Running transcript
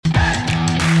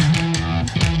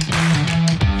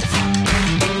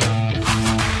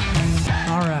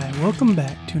Welcome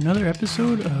back to another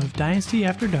episode of Dynasty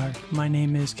After Dark. My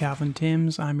name is Calvin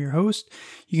Timms. I'm your host.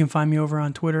 You can find me over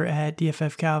on Twitter at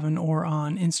DFFCalvin or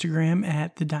on Instagram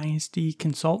at The Dynasty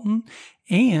Consultant.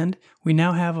 And we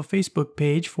now have a Facebook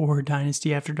page for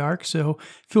Dynasty After Dark, so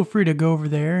feel free to go over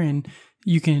there and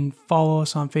you can follow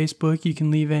us on Facebook. You can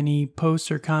leave any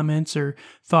posts or comments or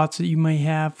thoughts that you may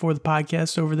have for the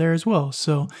podcast over there as well.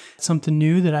 So something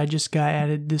new that I just got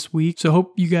added this week. So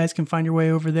hope you guys can find your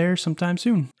way over there sometime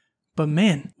soon. But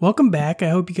man, welcome back. I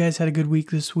hope you guys had a good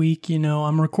week this week. You know,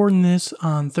 I'm recording this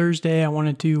on Thursday. I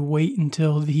wanted to wait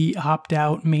until the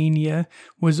opt-out mania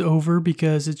was over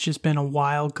because it's just been a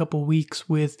wild couple weeks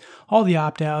with all the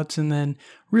opt-outs and then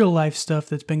real life stuff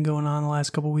that's been going on the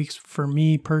last couple weeks for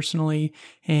me personally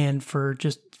and for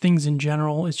just things in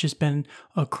general. It's just been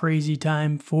a crazy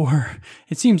time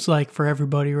it seems like for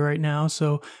everybody right now.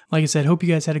 So like I said, hope you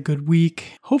guys had a good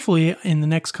week. Hopefully in the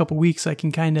next couple weeks, I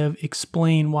can kind of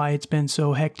explain why it's been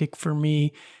so hectic for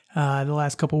me the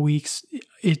last couple weeks.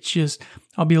 It's just,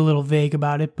 I'll be a little vague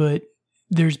about it, but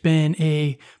there's been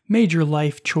a major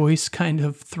life choice kind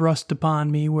of thrust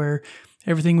upon me where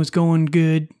everything was going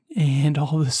good. And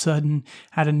all of a sudden,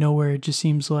 out of nowhere, it just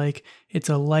seems like it's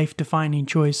a life-defining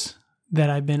choice that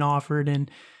I've been offered. And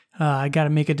I got to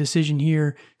make a decision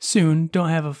here soon. Don't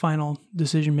have a final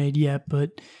decision made yet,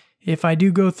 but if I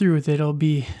do go through with it, it'll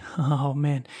be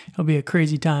a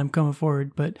crazy time coming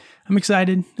forward. But I'm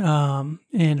excited.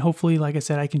 And hopefully, like I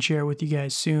said, I can share it with you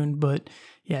guys soon. But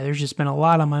yeah, there's just been a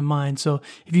lot on my mind. So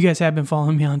if you guys have been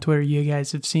following me on Twitter, you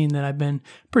guys have seen that I've been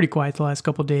pretty quiet the last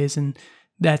couple of days. And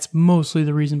that's mostly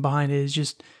the reason behind it is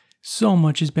just so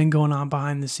much has been going on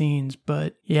behind the scenes.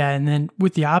 But yeah, and then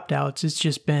with the opt-outs, it's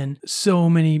just been so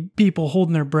many people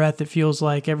holding their breath. It feels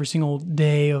like every single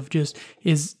day of just,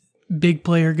 is big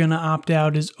player going to opt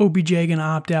out? Is OBJ going to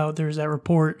opt out? There's that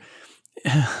report,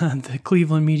 the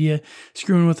Cleveland media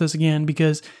screwing with us again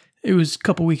because it was a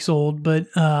couple weeks old, but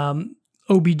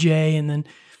OBJ and then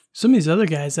some of these other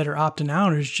guys that are opting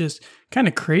out is just kind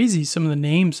of crazy. Some of the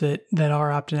names that are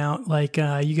opting out, like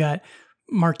you got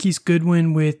Marquise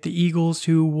Goodwin with the Eagles,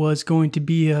 who was going to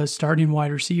be a starting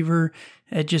wide receiver.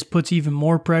 It just puts even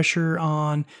more pressure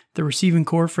on the receiving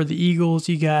corps for the Eagles.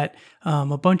 You got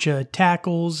a bunch of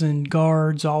tackles and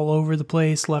guards all over the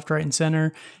place, left, right, and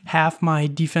center. Half my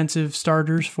defensive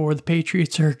starters for the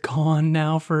Patriots are gone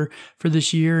now for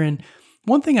this year. And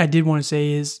one thing I did want to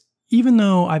say is, even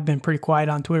though I've been pretty quiet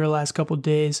on Twitter the last couple of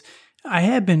days, I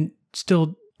have been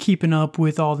still keeping up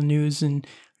with all the news and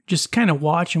just kind of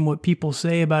watching what people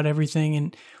say about everything.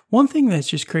 And one thing that's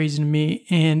just crazy to me,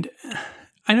 and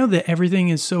I know that everything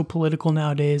is so political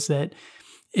nowadays that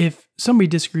if somebody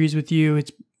disagrees with you,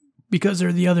 it's because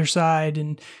they're the other side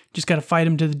and just got to fight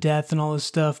them to the death and all this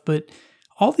stuff. But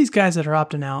all these guys that are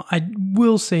opting out, I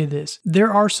will say this,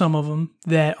 there are some of them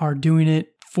that are doing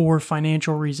it for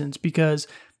financial reasons, because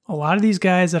a lot of these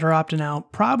guys that are opting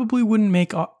out probably wouldn't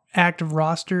make active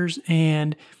rosters.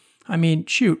 And I mean,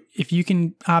 shoot, if you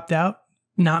can opt out,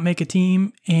 not make a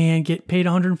team and get paid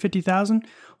 $150,000,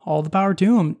 all the power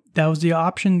to them. That was the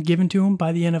option given to them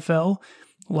by the NFL.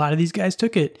 A lot of these guys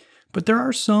took it. But there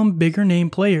are some bigger name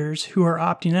players who are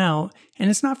opting out, and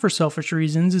it's not for selfish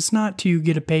reasons. It's not to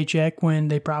get a paycheck when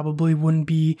they probably wouldn't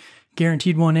be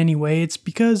guaranteed one anyway. It's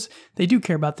because they do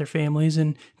care about their families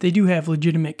and they do have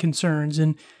legitimate concerns.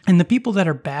 And the people that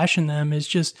are bashing them is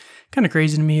just kind of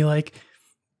crazy to me. Like,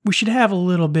 we should have a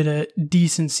little bit of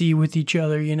decency with each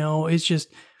other, you know? It's just,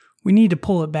 we need to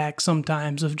pull it back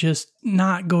sometimes of just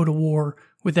not go to war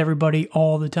with everybody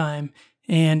all the time.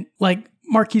 And like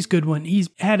Marquise Goodwin, he's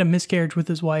had a miscarriage with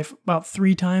his wife about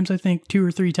 3 times, I think, 2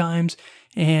 or 3 times.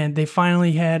 And they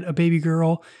finally had a baby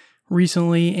girl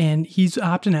recently, and he's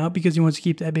opting out because he wants to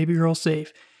keep that baby girl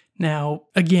safe. Now,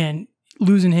 again,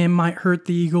 losing him might hurt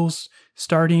the Eagles'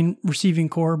 starting receiving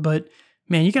core, but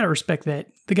man, you got to respect that.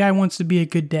 The guy wants to be a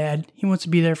good dad. He wants to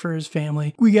be there for his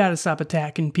family. We got to stop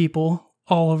attacking people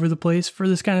all over the place for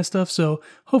this kind of stuff. So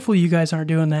hopefully you guys aren't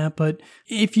doing that. But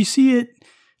if you see it,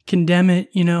 condemn it,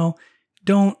 you know,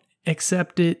 don't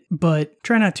accept it, but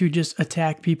try not to just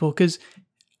attack people, because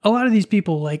a lot of these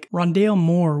people, like Rondale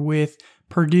Moore with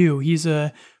Purdue, he's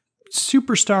a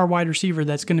superstar wide receiver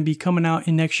that's going to be coming out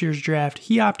in next year's draft.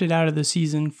 He opted out of the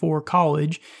season for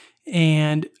college,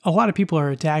 and a lot of people are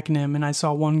attacking him. And I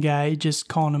saw one guy just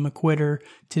calling him a quitter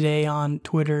today on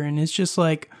Twitter, and it's just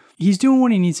like, he's doing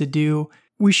what he needs to do.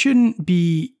 We shouldn't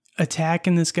be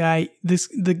attacking this guy.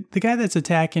 The guy that's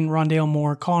attacking Rondale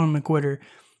Moore, calling him a quitter,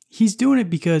 he's doing it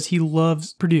because he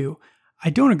loves Purdue. I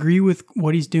don't agree with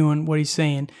what he's doing, what he's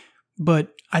saying,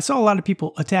 but I saw a lot of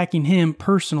people attacking him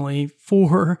personally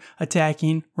for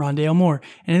attacking Rondale Moore.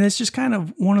 And it's just kind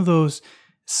of one of those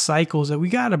cycles that we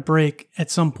got to break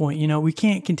at some point. We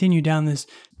can't continue down this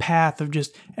path of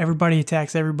just everybody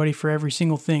attacks everybody for every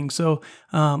single thing. So,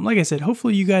 like I said,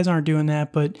 hopefully you guys aren't doing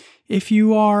that. But if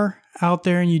you are out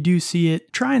there and you do see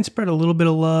it, try and spread a little bit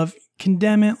of love.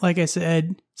 Condemn it, like I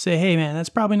said. Say, hey man, that's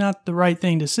probably not the right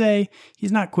thing to say.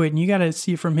 He's not quitting. You got to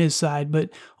see it from his side,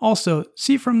 but also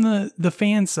see it from the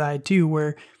fan side too,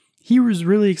 where he was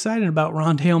really excited about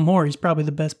Rondale Moore. He's probably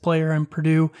the best player in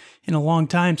Purdue in a long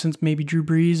time, since maybe Drew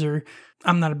Brees. Or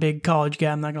I'm not a big college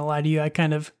guy, I'm not going to lie to you. I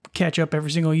kind of catch up every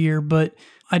single year, but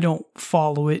I don't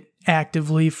follow it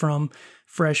actively from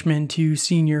freshman to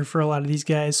senior for a lot of these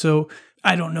guys. So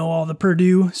I don't know all the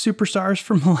Purdue superstars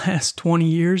from the last 20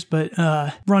 years, but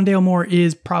Rondale Moore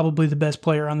is probably the best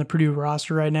player on the Purdue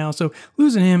roster right now. So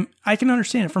losing him, I can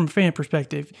understand it from a fan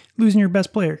perspective. Losing your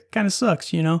best player kind of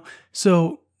sucks,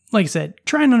 So like I said,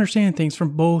 try and understand things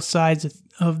from both sides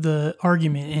of the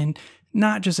argument and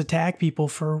not just attack people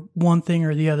for one thing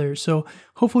or the other. So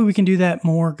hopefully we can do that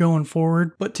more going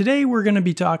forward. But today we're going to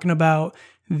be talking about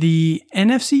the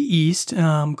NFC East.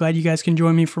 Glad you guys can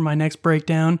join me for my next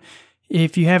breakdown.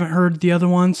 If you haven't heard the other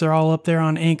ones, they're all up there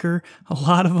on Anchor. A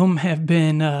lot of them have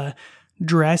been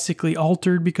drastically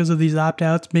altered because of these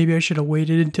opt-outs. Maybe I should have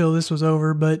waited until this was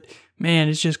over, but man,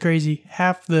 it's just crazy.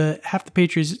 Half the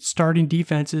Patriots starting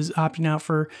defense is opting out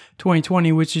for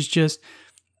 2020, which is just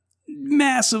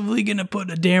massively going to put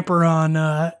a damper on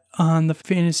the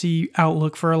fantasy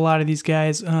outlook for a lot of these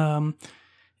guys.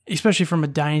 Especially from a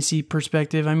dynasty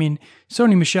perspective. I mean,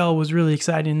 Sony Michel was really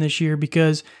exciting this year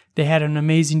because they had an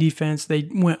amazing defense. They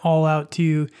went all out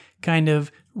to kind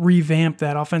of revamp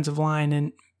that offensive line,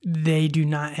 and they do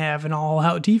not have an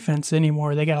all-out defense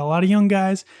anymore. They got a lot of young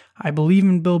guys. I believe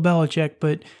in Bill Belichick,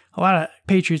 but a lot of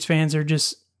Patriots fans are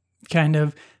just kind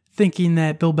of thinking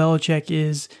that Bill Belichick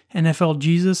is NFL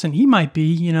Jesus, and he might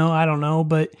be, I don't know.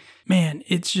 But man,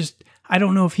 it's just, I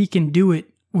don't know if he can do it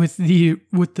with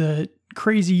the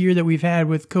crazy year that we've had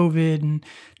with COVID and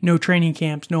no training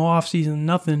camps, no offseason,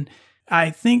 nothing. I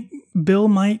think Bill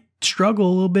might struggle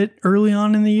a little bit early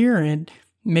on in the year, and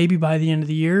maybe by the end of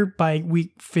the year, by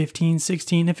week 15,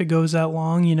 16, if it goes that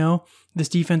long, this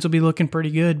defense will be looking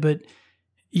pretty good. But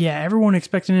yeah, everyone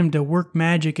expecting him to work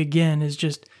magic again is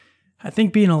just, I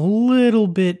think, being a little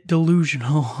bit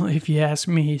delusional, if you ask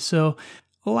me. So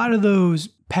a lot of those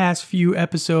past few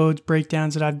episodes,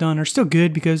 breakdowns that I've done are still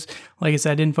good because, like I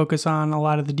said, I didn't focus on a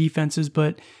lot of the defenses,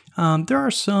 but there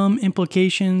are some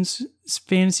implications,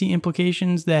 fantasy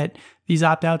implications that these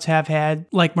opt-outs have had,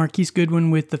 like Marquise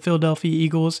Goodwin with the Philadelphia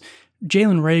Eagles.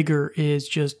 Jalen Reagor is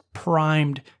just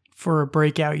primed for a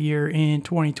breakout year in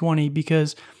 2020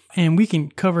 because, and we can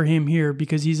cover him here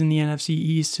because he's in the NFC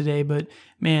East today, but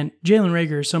man, Jalen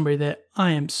Reagor is somebody that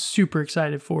I am super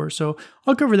excited for. So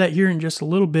I'll cover that here in just a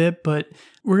little bit, but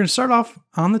we're going to start off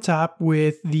on the top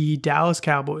with the Dallas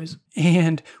Cowboys.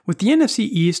 And with the NFC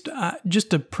East,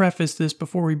 just to preface this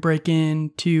before we break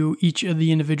into each of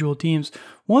the individual teams,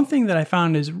 one thing that I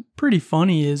found is pretty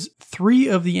funny is 3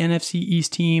 of the NFC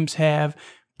East teams have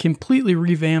completely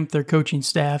revamped their coaching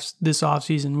staffs this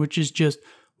offseason, which is just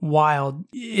wild.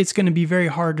 It's going to be very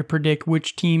hard to predict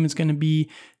which team is going to be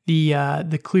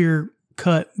the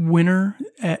clear-cut winner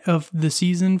of the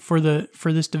season for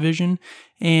this division.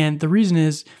 And the reason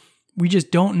is we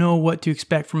just don't know what to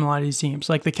expect from a lot of these teams.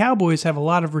 Like the Cowboys have a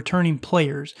lot of returning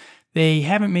players. They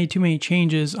haven't made too many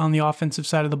changes on the offensive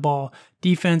side of the ball.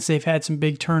 Defense, they've had some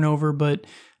big turnover, but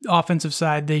offensive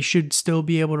side, they should still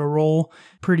be able to roll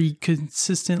pretty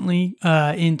consistently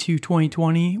into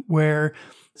 2020, where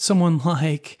someone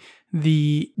like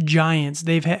the Giants,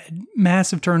 they've had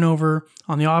massive turnover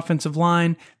on the offensive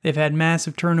line. They've had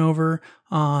massive turnover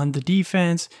on the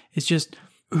defense. It's just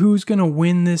who's going to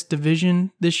win this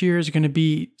division this year is going to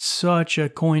be such a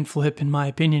coin flip, in my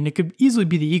opinion. It could easily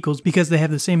be the Eagles because they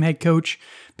have the same head coach,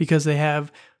 because they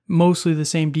have mostly the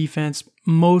same defense,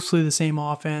 mostly the same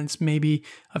offense, maybe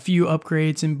a few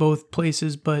upgrades in both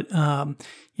places. But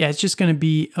yeah, it's just going to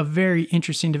be a very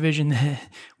interesting division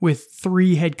with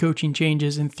 3 head coaching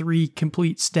changes and 3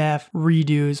 complete staff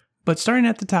redos. But starting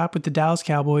at the top with the Dallas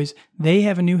Cowboys, they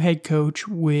have a new head coach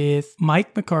with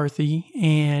Mike McCarthy,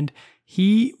 and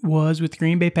he was with the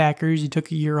Green Bay Packers. He took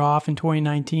a year off in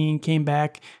 2019, came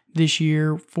back this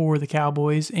year for the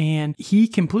Cowboys, and he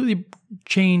completely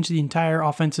changed the entire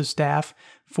offensive staff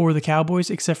for the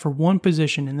Cowboys except for one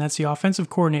position, and that's the offensive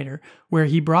coordinator, where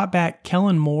he brought back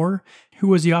Kellen Moore, who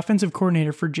was the offensive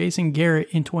coordinator for Jason Garrett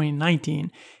in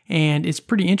 2019. And it's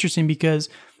pretty interesting because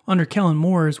under Kellen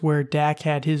Moore is where Dak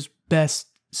had his best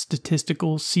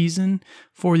statistical season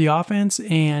for the offense,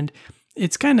 and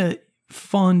it's kind of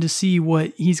fun to see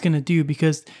what he's going to do,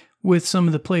 because with some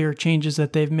of the player changes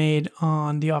that they've made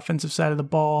on the offensive side of the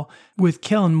ball, with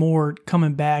Kellen Moore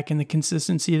coming back and the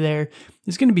consistency there,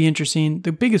 it's going to be interesting.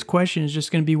 The biggest question is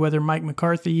just going to be whether Mike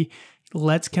McCarthy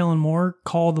lets Kellen Moore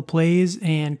call the plays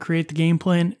and create the game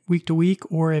plan week to week,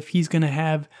 or if he's going to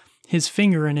have his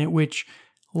finger in it, which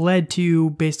led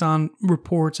to, based on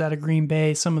reports out of Green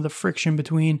Bay, some of the friction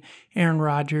between Aaron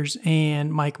Rodgers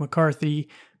and Mike McCarthy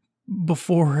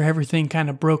before everything kind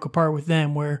of broke apart with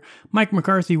them, where Mike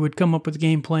McCarthy would come up with a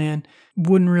game plan,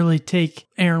 wouldn't really take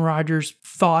Aaron Rodgers'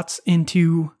 thoughts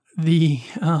into the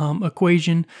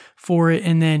equation for it,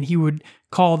 and then he would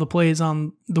call the plays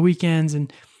on the weekends,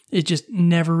 and it just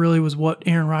never really was what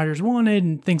Aaron Rodgers wanted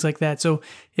and things like that. So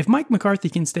if Mike McCarthy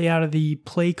can stay out of the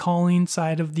play calling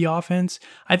side of the offense,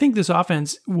 I think this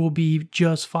offense will be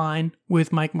just fine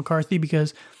with Mike McCarthy,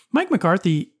 because Mike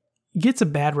McCarthy gets a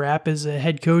bad rap as a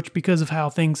head coach because of how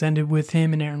things ended with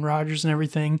him and Aaron Rodgers and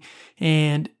everything,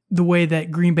 and the way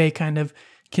that Green Bay kind of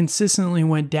consistently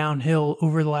went downhill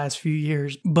over the last few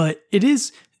years. But it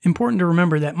is important to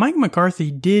remember that Mike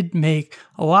McCarthy did make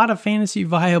a lot of fantasy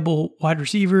viable wide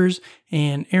receivers,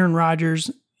 and Aaron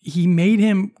Rodgers, he made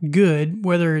him good.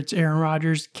 Whether it's Aaron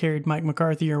Rodgers carried Mike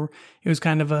McCarthy or it was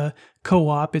kind of a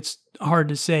co-op, it's hard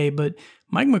to say, but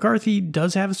Mike McCarthy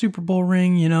does have a Super Bowl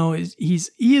ring. You know, he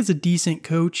is a decent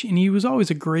coach, and he was always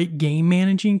a great game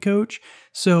managing coach.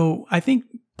 So I think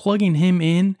plugging him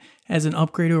in as an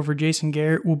upgrade over Jason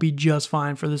Garrett will be just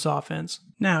fine for this offense.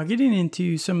 Now, getting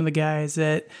into some of the guys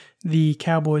that the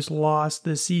Cowboys lost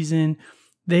this season,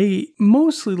 they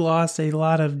mostly lost a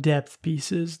lot of depth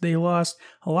pieces. They lost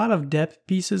a lot of depth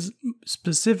pieces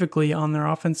specifically on their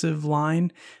offensive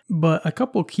line, but a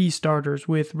couple key starters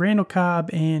with Randall Cobb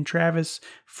and Travis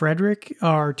Frederick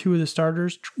are two of the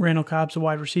starters. Randall Cobb's a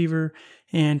wide receiver,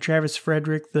 and Travis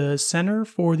Frederick the center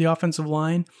for the offensive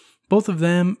line. Both of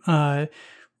them,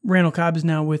 Randall Cobb is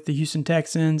now with the Houston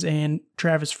Texans, and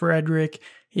Travis Frederick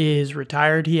is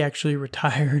retired. He actually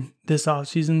retired this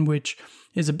offseason, which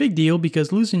is a big deal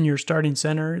because losing your starting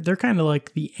center, they're kind of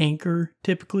like the anchor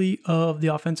typically of the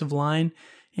offensive line,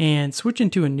 and switching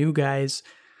to a new guy is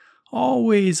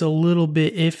always a little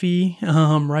bit iffy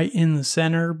right in the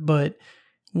center, but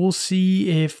we'll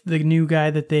see if the new guy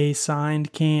that they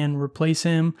signed can replace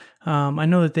him. I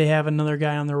know that they have another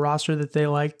guy on their roster that they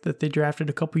liked, that they drafted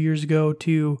a couple years ago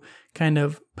to kind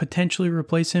of potentially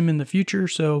replace him in the future,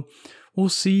 so we'll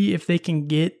see if they can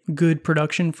get good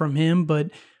production from him, but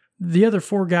the other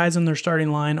four guys on their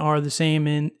starting line are the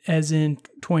same as in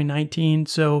 2019.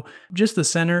 So just the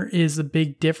center is the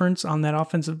big difference on that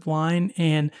offensive line.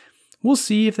 And we'll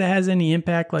see if that has any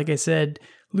impact. Like I said,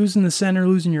 losing the center,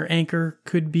 losing your anchor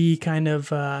could be kind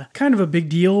of a big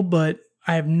deal, but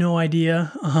I have no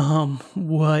idea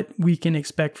what we can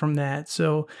expect from that.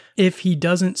 So if he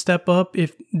doesn't step up,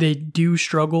 if they do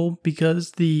struggle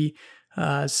because the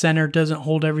center doesn't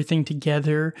hold everything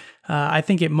together, I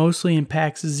think it mostly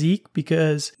impacts Zeke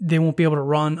because they won't be able to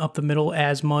run up the middle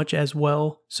as much as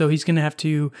well. So he's going to have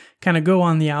to kind of go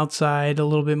on the outside a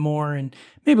little bit more, and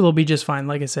maybe they'll be just fine.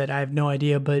 Like I said, I have no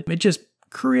idea, but it just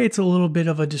creates a little bit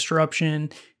of a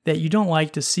disruption that you don't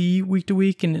like to see week to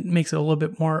week, and it makes it a little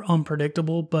bit more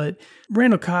unpredictable. But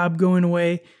Randall Cobb going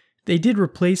away, they did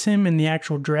replace him in the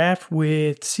actual draft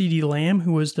with CeeDee Lamb,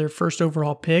 who was their first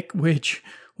overall pick, which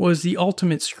was the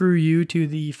ultimate screw you to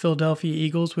the Philadelphia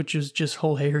Eagles, which is just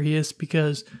hilarious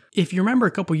because if you remember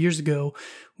a couple years ago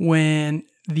when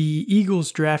the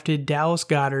Eagles drafted Dallas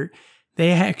Goedert,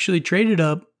 they actually traded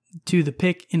up to the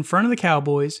pick in front of the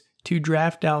Cowboys to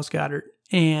draft Dallas Goedert.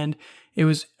 And it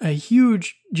was a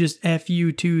huge just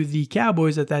FU to the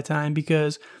Cowboys at that time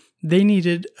because they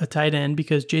needed a tight end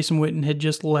because Jason Witten had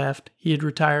just left. He had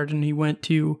retired and he went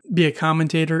to be a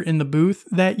commentator in the booth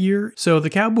that year. So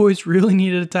the Cowboys really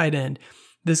needed a tight end.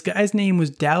 This guy's name was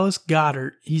Dallas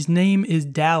Goedert. His name is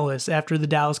Dallas after the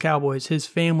Dallas Cowboys. His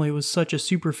family was such a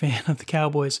super fan of the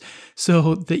Cowboys.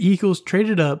 So the Eagles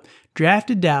traded up,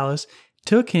 drafted Dallas,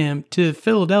 took him to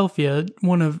Philadelphia,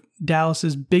 one of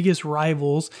Dallas's biggest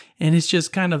rivals, and it's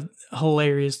just kind of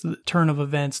hilarious, the turn of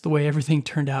events, the way everything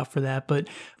turned out for that. But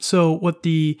so what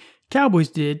the Cowboys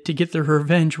did to get their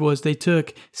revenge was they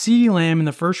took CeeDee Lamb in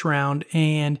the first round,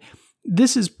 and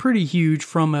this is pretty huge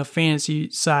from a fantasy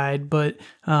side, but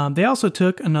they also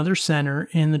took another center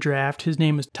in the draft. His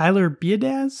name is Tyler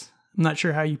Biadasz. I'm not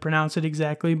sure how you pronounce it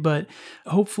exactly, but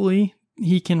hopefully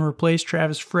he can replace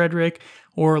Travis Frederick,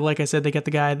 or like I said, they got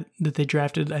the guy that they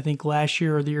drafted, I think last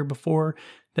year or the year before,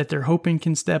 that they're hoping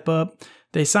can step up.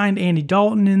 They signed Andy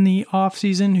Dalton in the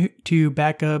offseason to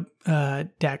back up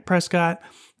Dak Prescott.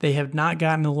 They have not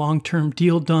gotten a long-term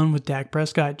deal done with Dak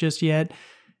Prescott just yet.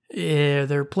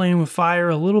 They're playing with fire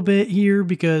a little bit here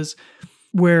because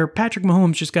where Patrick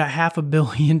Mahomes just got $500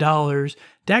 million,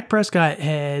 Dak Prescott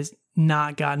has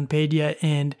not gotten paid yet,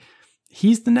 and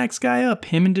he's the next guy up.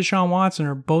 Him and Deshaun Watson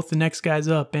are both the next guys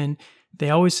up, and they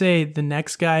always say the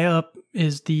next guy up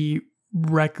is the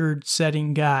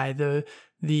record-setting guy, the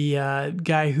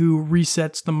guy who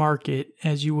resets the market,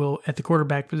 as you will, at the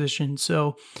quarterback position.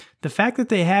 So the fact that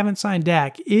they haven't signed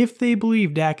Dak, if they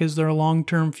believe Dak is their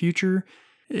long-term future,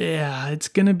 yeah, it's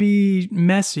going to be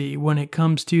messy when it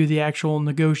comes to the actual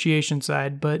negotiation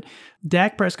side. But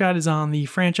Dak Prescott is on the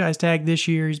franchise tag this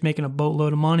year. He's making a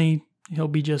boatload of money. He'll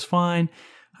be just fine.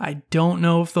 I don't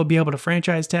know if they'll be able to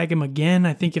franchise tag him again.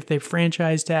 I think if they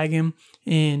franchise tag him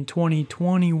in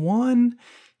 2021,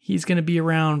 he's going to be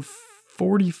around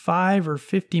 45 or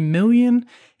 50 million.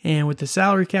 And with the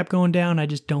salary cap going down, I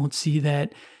just don't see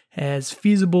that as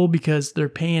feasible because they're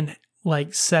paying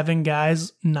like 7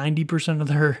 guys 90% of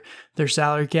their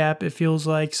salary cap, it feels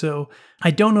like. So I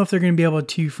don't know if they're going to be able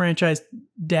to franchise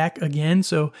Dak again.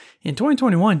 So in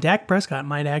 2021, Dak Prescott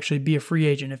might actually be a free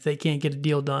agent if they can't get a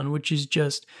deal done, which is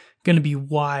just going to be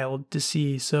wild to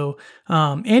see. So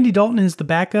Andy Dalton is the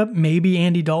backup. Maybe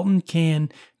Andy Dalton can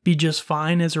be just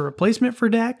fine as a replacement for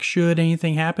Dak should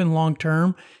anything happen long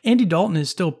term. Andy Dalton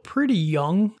is still pretty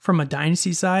young from a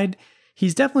dynasty side.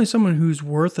 He's definitely someone who's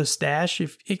worth a stash,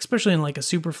 especially in like a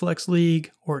super flex league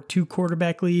or a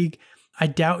 2-quarterback league. I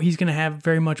doubt he's going to have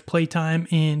very much play time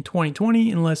in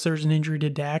 2020 unless there's an injury to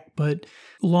Dak. But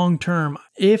long term,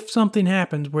 if something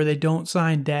happens where they don't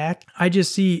sign Dak, I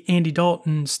just see Andy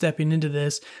Dalton stepping into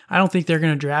this. I don't think they're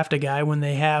going to draft a guy when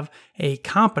they have a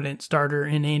competent starter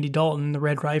in Andy Dalton, the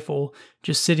Red Rifle,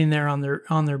 just sitting there on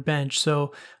their bench.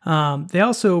 So they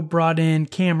also brought in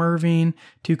Cam Irving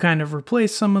to kind of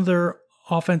replace some of their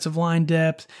offensive line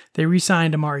depth. They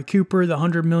re-signed Amari Cooper, the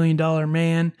 $100 million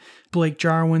man. Blake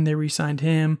Jarwin, they re-signed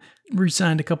him.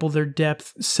 Re-signed a couple of their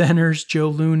depth centers, Joe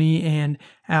Looney and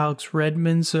Alex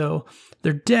Redmond. So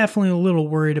they're definitely a little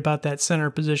worried about that center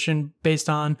position based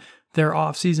on their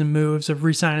offseason moves of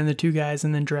re-signing the 2 guys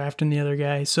and then drafting the other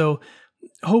guy. So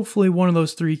hopefully one of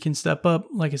those 3 can step up,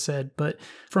 like I said. But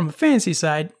from a fantasy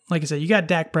side, like I said, you got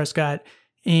Dak Prescott.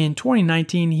 In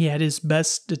 2019, he had his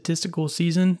best statistical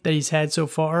season that he's had so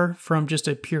far from just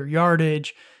a pure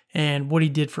yardage, and what he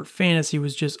did for fantasy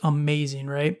was just amazing,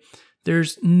 right?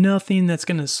 There's nothing that's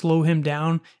going to slow him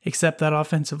down except that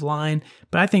offensive line,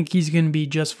 but I think he's going to be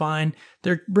just fine.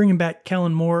 They're bringing back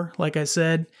Kellen Moore, like I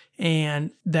said, and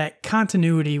that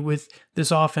continuity with this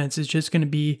offense is just going to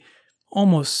be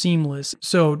almost seamless.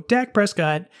 So Dak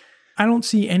Prescott, I don't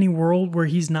see any world where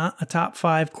he's not a top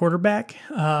 5 quarterback,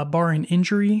 barring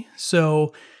injury.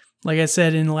 So, like I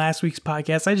said in last week's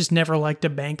podcast, I just never like to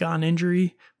bank on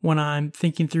injury when I'm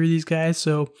thinking through these guys.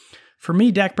 So, for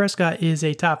me, Dak Prescott is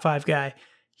a top 5 guy.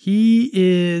 He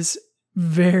is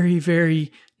very,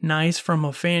 very nice from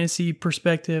a fantasy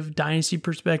perspective, dynasty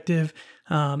perspective.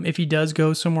 If he does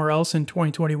go somewhere else in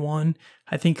 2021,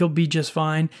 I think he'll be just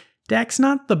fine. Dak's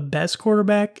not the best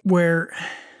quarterback where...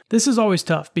 This is always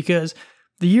tough because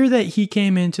the year that he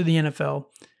came into the NFL,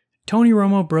 Tony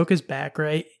Romo broke his back,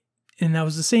 right? And that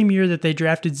was the same year that they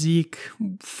drafted Zeke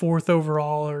 4th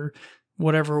overall or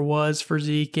whatever it was for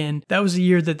Zeke. And that was the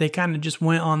year that they kind of just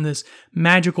went on this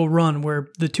magical run where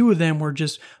the 2 of them were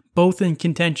just both in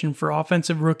contention for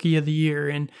Offensive Rookie of the Year.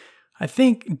 And I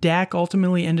think Dak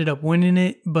ultimately ended up winning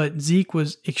it, but Zeke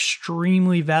was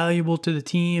extremely valuable to the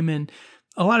team. And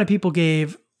a lot of people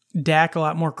gave Dak a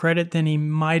lot more credit than he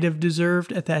might have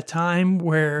deserved at that time,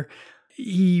 where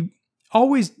he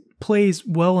always plays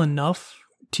well enough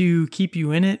to keep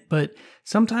you in it, but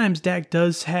sometimes Dak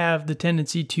does have the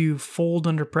tendency to fold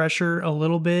under pressure a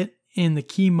little bit in the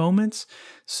key moments.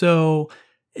 So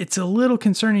it's a little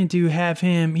concerning to have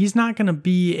him. He's not going to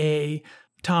be a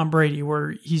Tom Brady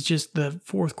where he's just the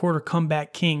 4th quarter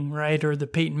comeback king, right? Or the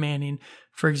Peyton Manning,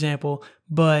 for example,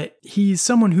 but he's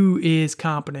someone who is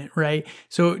competent, right?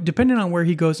 So depending on where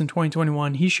he goes in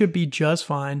 2021, he should be just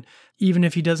fine, even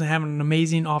if he doesn't have an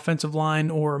amazing offensive line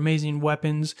or amazing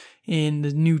weapons in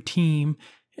the new team.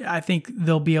 I think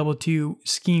they'll be able to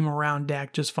scheme around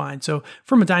Dak just fine. So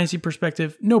from a dynasty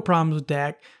perspective, no problems with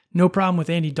Dak. No problem with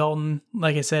Andy Dalton,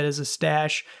 like I said, as a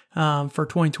stash for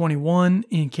 2021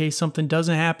 in case something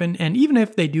doesn't happen. And even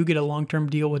if they do get a long-term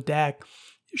deal with Dak,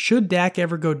 should Dak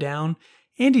ever go down,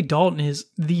 Andy Dalton is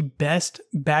the best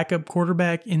backup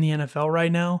quarterback in the NFL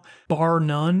right now, bar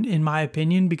none, in my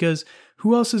opinion, because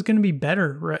who else is going to be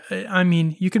better? I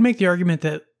mean, you could make the argument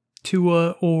that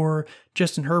Tua or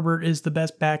Justin Herbert is the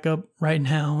best backup right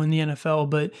now in the NFL,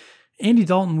 but Andy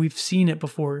Dalton, we've seen it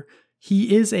before.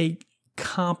 He is a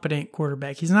competent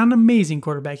quarterback. He's not an amazing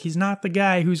quarterback. He's not the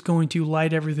guy who's going to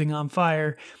light everything on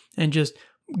fire and just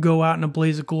go out in a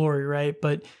blaze of glory, right?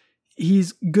 But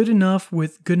he's good enough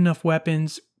with good enough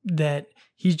weapons that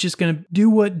he's just going to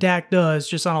do what Dak does,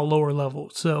 just on a lower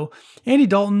level. So Andy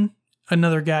Dalton,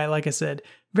 another guy, like I said,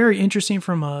 very interesting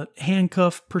from a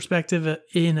handcuff perspective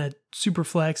in a super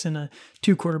flex in a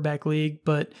 2-quarterback league,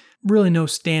 but really no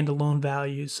standalone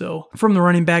value. So from the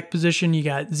running back position, you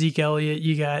got Zeke Elliott,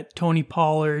 you got Tony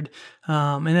Pollard,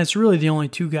 and that's really the only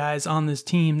 2 guys on this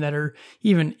team that are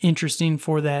even interesting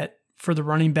for the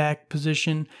running back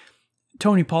position.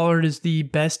 Tony Pollard is the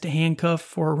best handcuff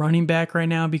for a running back right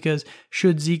now because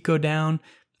should Zeke go down,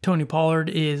 Tony Pollard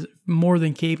is more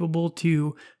than capable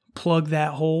to plug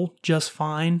that hole just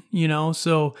fine,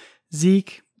 So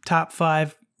Zeke, top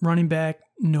 5 running back,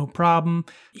 no problem.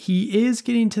 He is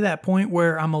getting to that point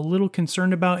where I'm a little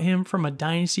concerned about him from a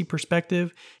dynasty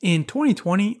perspective. In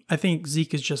 2020, I think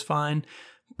Zeke is just fine,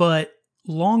 but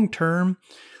long term,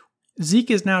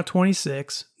 Zeke is now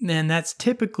 26, and that's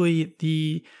typically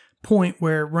the point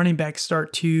where running backs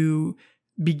start to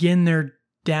begin their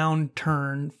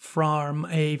downturn from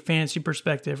a fantasy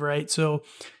perspective, right? So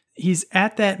he's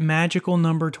at that magical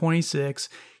number 26.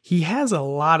 He has a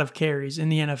lot of carries in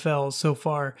the NFL so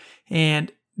far,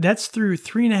 and that's through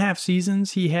 3.5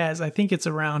 seasons. He has, I think it's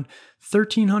around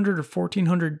 1,300 or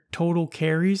 1,400 total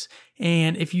carries.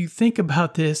 And if you think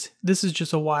about this is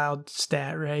just a wild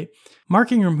stat, right?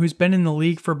 Mark Ingram, who's been in the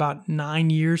league for about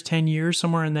 9 years, 10 years,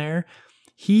 somewhere in there,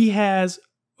 he has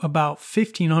about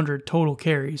 1,500 total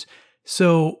carries.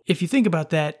 So if you think about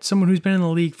that, someone who's been in the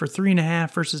league for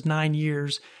 3.5 versus 9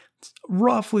 years,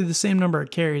 roughly the same number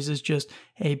of carries is just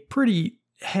a pretty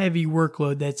heavy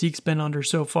workload that Zeke's been under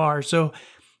so far. So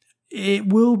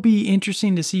it will be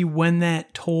interesting to see when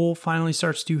that toll finally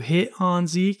starts to hit on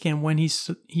Zeke and when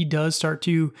he does start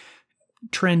to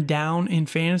trend down in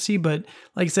fantasy. But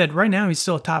like I said, right now he's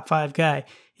still a top 5 guy.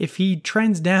 If he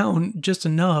trends down just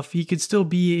enough, he could still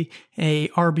be a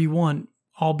RB1,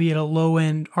 albeit a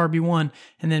low-end RB1,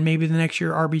 and then maybe the next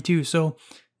year RB2. So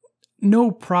no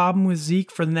problem with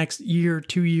Zeke for the next year,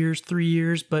 2 years, 3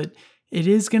 years, but it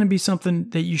is going to be something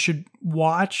that you should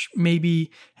watch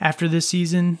maybe after this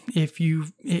season,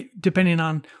 depending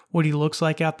on what he looks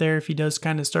like out there. If he does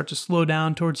kind of start to slow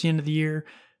down towards the end of the year,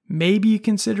 maybe you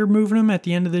consider moving him at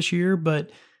the end of this year.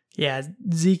 But yeah,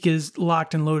 Zeke is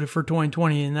locked and loaded for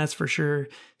 2020, and that's for sure.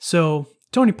 So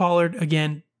Tony Pollard,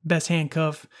 again, best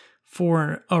handcuff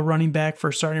for a running back,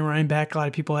 for a starting running back. A lot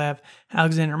of people have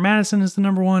Alexander Mattison as the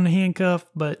number 1 handcuff,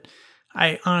 but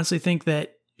I honestly think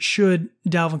that should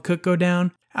Dalvin Cook go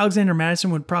down, Alexander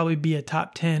Mattison would probably be a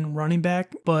top 10 running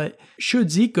back, but should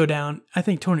Zeke go down, I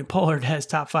think Tony Pollard has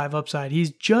top 5 upside.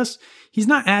 He's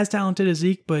not as talented as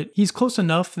Zeke, but he's close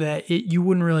enough that you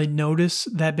wouldn't really notice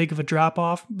that big of a drop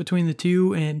off between the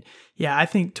two. And yeah, I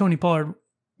think Tony Pollard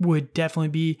would definitely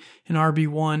be an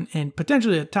RB1 and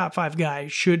potentially a top 5 guy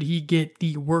should he get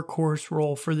the workhorse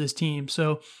role for this team.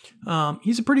 So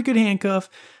he's a pretty good handcuff.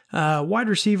 Wide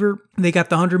receiver, they got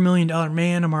the $100 million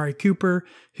man, Amari Cooper,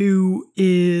 who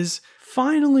is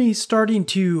finally starting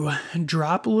to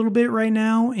drop a little bit right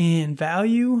now in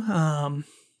value.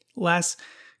 Last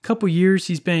couple years,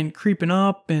 he's been creeping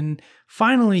up, and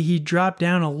finally he dropped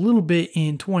down a little bit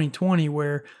in 2020,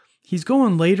 where he's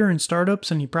going later in startups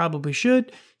than he probably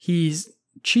should. He's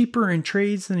cheaper in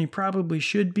trades than he probably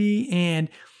should be, and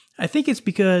I think it's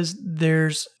because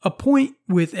there's a point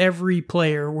with every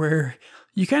player where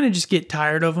you kind of just get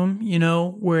tired of them,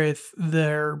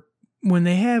 when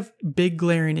they have big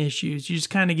glaring issues, you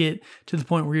just kind of get to the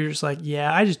point where you're just like,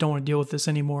 yeah, I just don't want to deal with this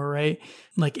anymore, right?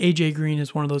 Like AJ Green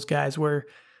is one of those guys where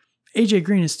AJ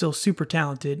Green is still super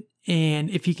talented, and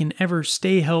if he can ever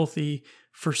stay healthy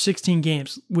for 16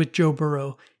 games with Joe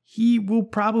Burrow, he will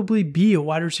probably be a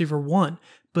wide receiver 1,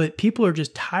 but people are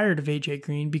just tired of AJ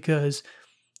Green because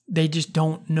they just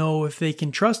don't know if they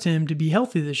can trust him to be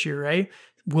healthy this year, right?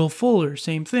 Will Fuller,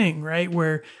 same thing, right?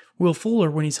 Where Will Fuller,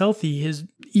 when he's healthy, is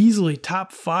easily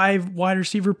top 5 wide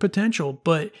receiver potential,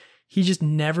 but he just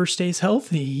never stays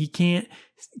healthy. He can't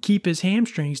keep his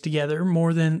hamstrings together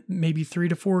more than maybe 3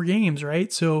 to 4 games,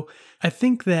 right? So I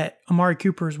think that Amari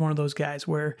Cooper is one of those guys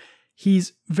where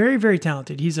he's very, very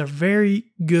talented. He's a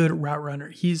very good route runner.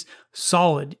 He's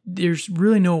solid. There's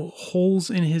really no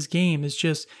holes in his game. It's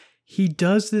just he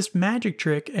does this magic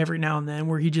trick every now and then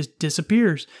where he just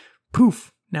disappears.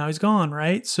 Poof, now he's gone,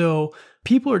 right? So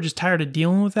people are just tired of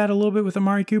dealing with that a little bit with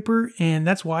Amari Cooper, and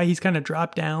that's why he's kind of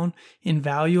dropped down in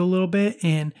value a little bit.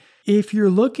 And if you're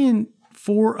looking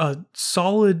for a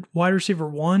solid wide receiver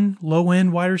one,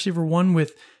 low-end wide receiver one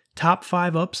with top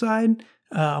 5 upside,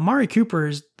 Amari Cooper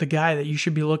is the guy that you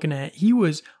should be looking at. He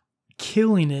was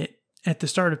killing it at the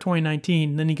start of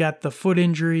 2019. Then he got the foot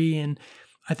injury, and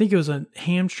I think it was a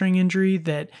hamstring injury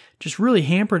that just really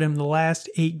hampered him the last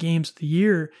 8 games of the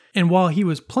year. And while he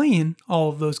was playing all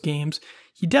of those games,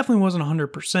 he definitely wasn't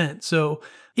 100%. So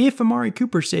if Amari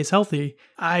Cooper stays healthy,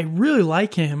 I really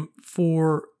like him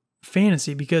for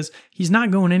fantasy because he's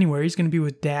not going anywhere. He's going to be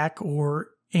with Dak or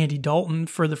Andy Dalton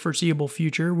for the foreseeable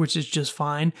future, which is just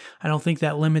fine. I don't think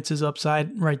that limits his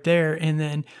upside right there. And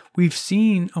then we've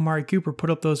seen Amari Cooper put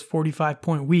up those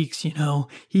 45-point weeks.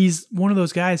 He's one of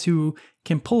those guys who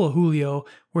can pull a Julio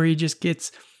where he just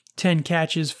gets 10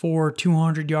 catches for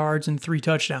 200 yards and 3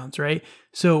 touchdowns, right?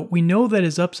 So we know that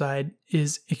his upside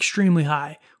is extremely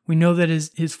high. We know that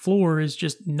his floor is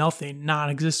just nothing,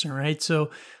 non-existent, right?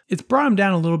 So it's brought him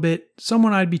down a little bit.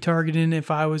 Someone I'd be targeting if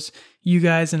I was you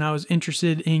guys and I was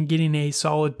interested in getting a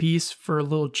solid piece for a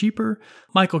little cheaper.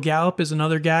 Michael Gallup is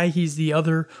another guy. He's the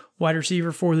other wide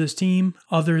receiver for this team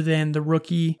other than the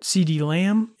rookie CeeDee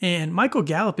Lamb. And Michael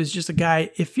Gallup is just a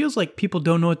guy, it feels like people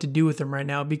don't know what to do with him right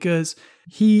now because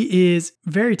he is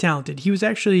very talented. He was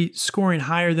actually scoring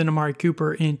higher than Amari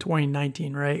Cooper in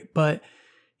 2019, right? But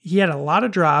he had a lot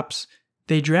of drops.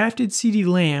 They drafted CeeDee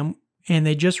Lamb and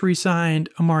they just re-signed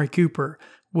Amari Cooper,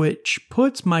 which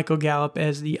puts Michael Gallup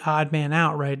as the odd man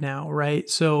out right now, right?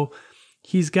 So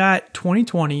he's got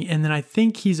 2020, and then I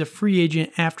think he's a free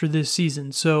agent after this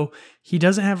season. So he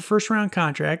doesn't have a first-round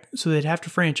contract, so they'd have to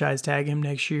franchise tag him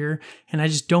next year. And I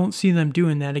just don't see them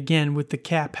doing that again with the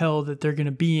cap hell that they're going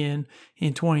to be in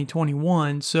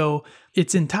 2021. So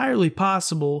it's entirely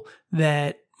possible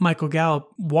that Michael Gallup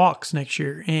walks next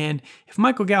year. And if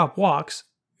Michael Gallup walks,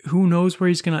 who knows where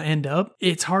he's going to end up?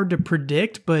 It's hard to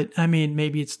predict, but I mean,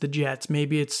 maybe it's the Jets,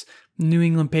 maybe it's New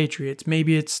England Patriots,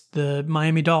 maybe it's the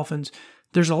Miami Dolphins.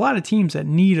 There's a lot of teams that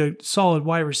need a solid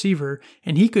wide receiver,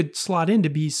 and he could slot in to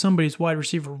be somebody's wide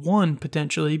receiver 1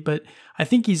 potentially, but I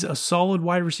think he's a solid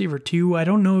wide receiver 2. I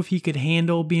don't know if he could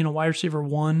handle being a wide receiver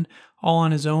 1 all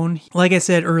on his own. Like I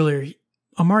said earlier,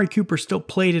 Amari Cooper still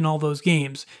played in all those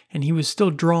games, and he was still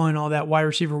drawing all that wide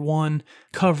receiver 1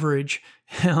 coverage,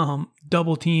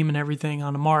 double team and everything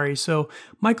on Amari. So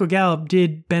Michael Gallup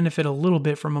did benefit a little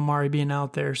bit from Amari being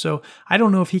out there. So I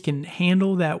don't know if he can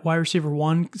handle that wide receiver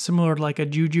 1, similar to like a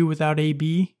Juju without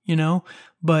AB,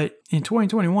 but in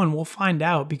 2021, we'll find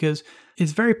out because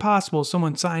it's very possible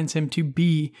someone signs him to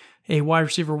be a wide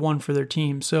receiver 1 for their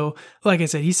team. So like I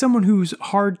said, he's someone who's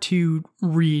hard to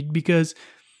read because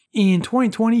in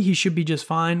 2020, he should be just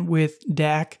fine with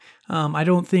Dak. I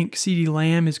don't think CeeDee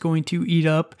Lamb is going to eat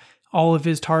up all of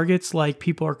his targets like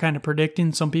people are kind of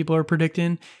predicting. Some people are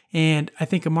predicting. And I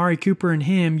think Amari Cooper and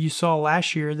him, you saw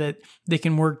last year that they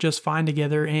can work just fine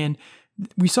together. And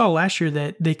we saw last year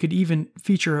that they could even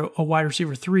feature a wide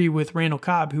receiver 3 with Randall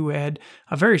Cobb, who had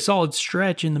a very solid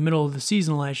stretch in the middle of the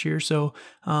season last year. So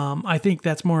I think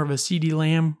that's more of a CeeDee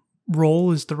Lamb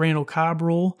role is the Randall Cobb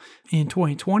role in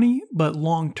 2020, but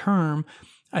long term,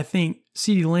 I think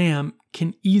CeeDee Lamb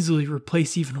can easily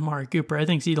replace even Amari Cooper. I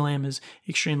think CeeDee Lamb is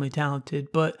extremely talented,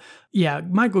 but yeah,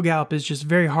 Michael Gallup is just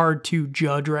very hard to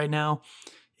judge right now.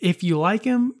 If you like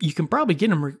him, you can probably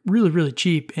get him really, really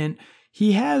cheap, and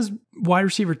he has wide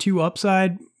receiver 2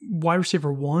 upside, wide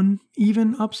receiver 1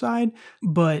 even upside,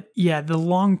 but yeah, the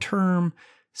long-term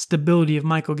stability of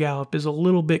Michael Gallup is a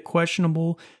little bit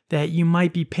questionable that you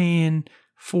might be paying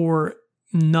for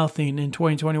nothing in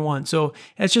 2021. So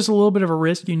it's just a little bit of a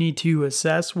risk you need to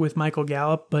assess with Michael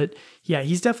Gallup. But yeah,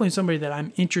 he's definitely somebody that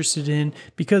I'm interested in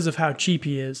because of how cheap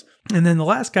he is. And then the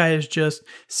last guy is just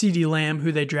CeeDee Lamb,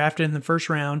 who they drafted in the first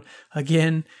round.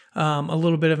 Again, a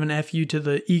little bit of an FU to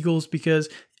the Eagles because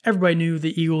everybody knew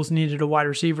the Eagles needed a wide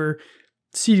receiver.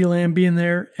 CeeDee Lamb being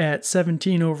there at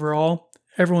 17 overall,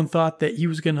 everyone thought that he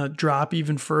was going to drop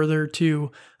even further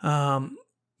to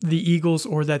the Eagles,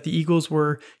 or that the Eagles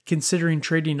were considering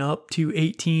trading up to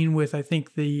 18 with, I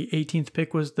think the 18th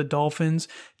pick was the Dolphins,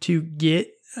 to get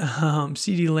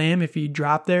CeeDee Lamb if he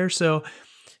dropped there. So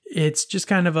it's just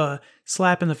kind of a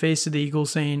slap in the face to the Eagles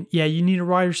saying, yeah, you need a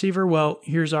wide receiver? Well,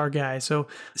 here's our guy. So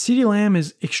CeeDee Lamb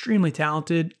is extremely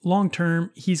talented. Long term,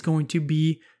 he's going to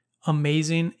be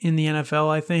amazing in the NFL,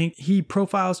 I think. He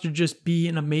profiles to just be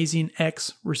an amazing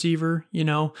X receiver,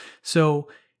 so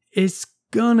it's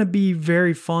gonna be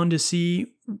very fun to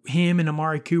see him and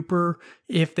Amari Cooper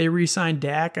if they re-sign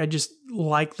Dak. I just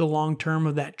like the long term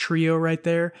of that trio right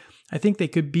there. I think they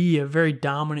could be a very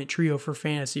dominant trio for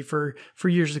fantasy for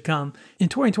years to come. In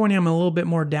 2020, I'm a little bit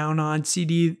more down on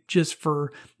CD just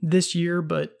for this year,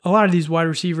 but a lot of these wide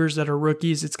receivers that are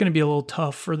rookies, it's going to be a little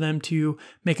tough for them to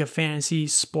make a fantasy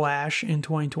splash in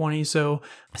 2020. So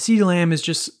CeeDee Lamb is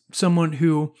just someone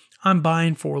who I'm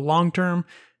buying for long term.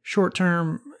 Short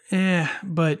term,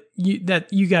 but you got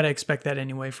to expect that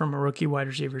anyway from a rookie wide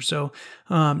receiver. So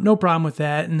no problem with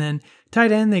that. And then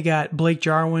tight end, they got Blake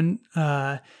Jarwin,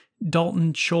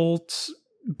 Dalton Schultz,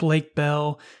 Blake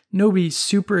Bell. Nobody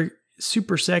super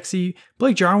sexy.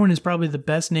 Blake Jarwin is probably the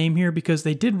best name here because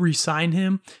they did re-sign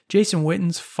him. Jason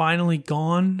Witten's finally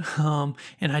gone,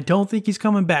 and I don't think he's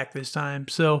coming back this time.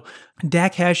 So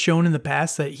Dak has shown in the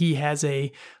past that he has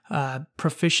a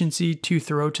proficiency to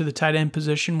throw to the tight end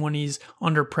position when he's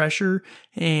under pressure,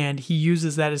 and he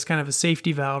uses that as kind of a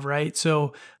safety valve, right?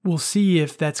 So we'll see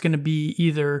if that's going to be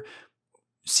either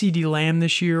CeeDee Lamb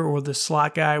this year or the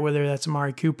slot guy, whether that's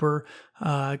Amari Cooper,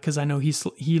 because I know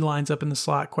he lines up in the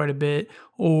slot quite a bit,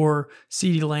 or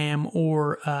CeeDee Lamb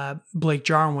or Blake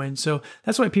Jarwin. So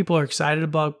that's why people are excited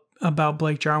about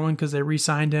Blake Jarwin, because they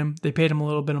re-signed him. They paid him a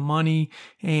little bit of money,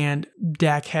 and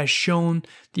Dak has shown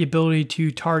the ability to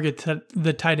target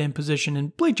the tight end position.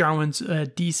 And Blake Jarwin's a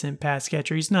decent pass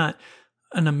catcher. He's not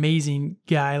an amazing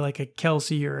guy like a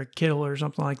Kelsey or a Kittle or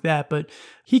something like that, but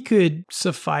he could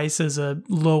suffice as a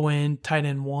low-end tight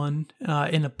end one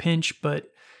in a pinch. But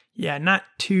yeah, not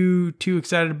too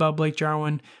excited about Blake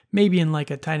Jarwin. Maybe in like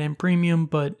a tight end premium,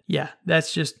 but yeah,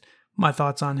 that's just my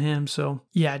thoughts on him. So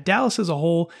yeah, Dallas as a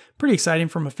whole, pretty exciting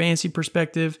from a fantasy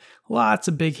perspective. Lots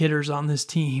of big hitters on this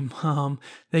team.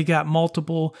 They got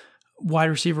multiple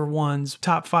wide receiver ones,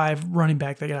 top 5 running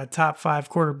back. They got a top 5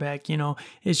 quarterback.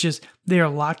 It's just they are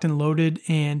locked and loaded.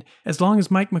 And as long as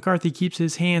Mike McCarthy keeps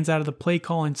his hands out of the play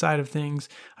calling side of things,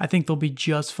 I think they'll be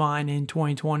just fine in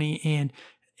 2020. And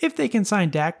if they can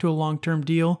sign Dak to a long-term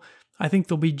deal, I think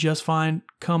they'll be just fine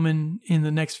coming in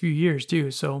the next few years too.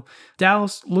 So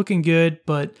Dallas looking good,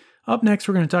 but up next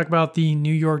we're going to talk about the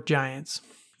New York Giants.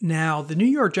 Now, the New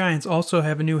York Giants also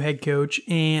have a new head coach,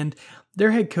 and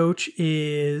their head coach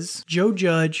is Joe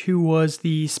Judge, who was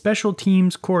the special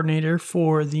teams coordinator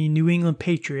for the New England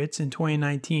Patriots in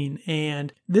 2019.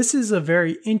 And this is a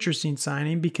very interesting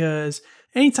signing because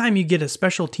anytime you get a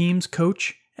special teams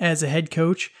coach as a head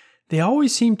coach, they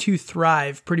always seem to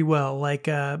thrive pretty well. Like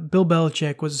Bill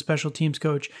Belichick was a special teams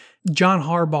coach. John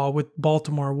Harbaugh with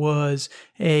Baltimore was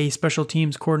a special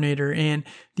teams coordinator. And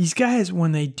these guys,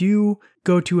 when they do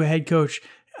go to a head coach,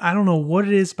 I don't know what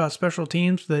it is about special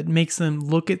teams that makes them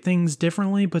look at things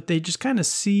differently, but they just kind of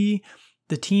see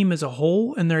the team as a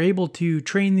whole, and they're able to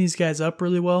train these guys up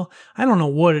really well. I don't know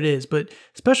what it is, but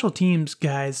special teams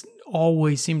guys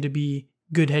always seem to be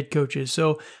good head coaches.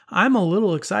 So I'm a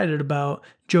little excited about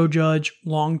Joe Judge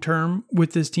long-term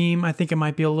with this team. I think it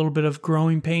might be a little bit of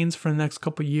growing pains for the next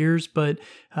couple of years, but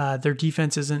their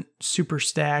defense isn't super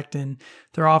stacked, and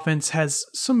their offense has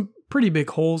some pretty big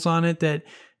holes on it that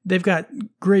they've got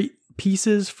great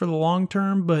pieces for the long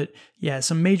term, but yeah,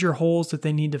 some major holes that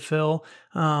they need to fill.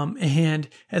 And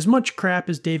as much crap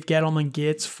as Dave Gettleman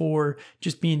gets for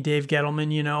just being Dave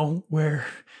Gettleman, where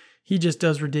he just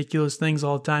does ridiculous things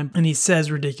all the time, and he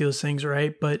says ridiculous things,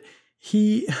 right? But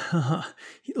the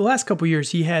last couple of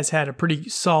years, he has had a pretty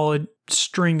solid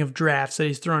string of drafts that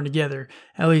he's thrown together.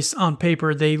 At least on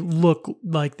paper, they look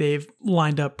like they've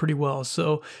lined up pretty well.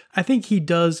 So I think he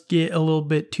does get a little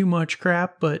bit too much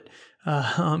crap, but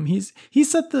he's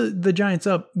set the Giants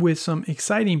up with some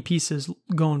exciting pieces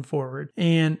going forward.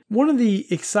 And one of the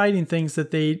exciting things that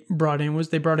they brought in was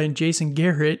they brought in Jason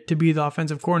Garrett to be the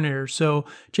offensive coordinator. So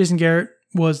Jason Garrett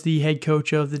was the head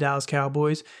coach of the Dallas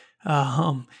Cowboys.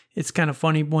 It's kind of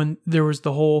funny when there was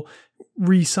the whole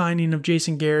re-signing of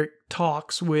Jason Garrett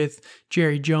talks with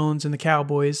Jerry Jones and the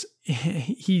Cowboys.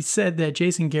 He said that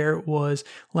Jason Garrett was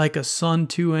like a son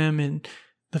to him, and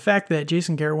the fact that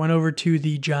Jason Garrett went over to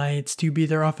the Giants to be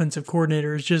their offensive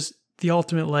coordinator is just the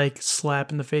ultimate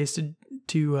slap in the face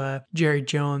to Jerry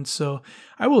Jones. So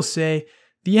I will say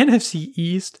the NFC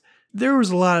East, there was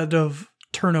a lot of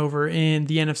turnover in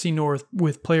the NFC North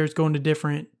with players going to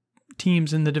different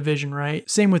teams in the division, right?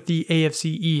 Same with the AFC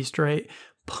East, right?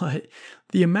 But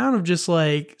the amount of just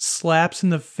like slaps in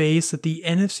the face that the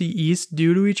NFC East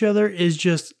do to each other is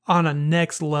just on a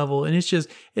next level. And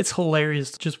it's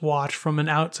hilarious to just watch from an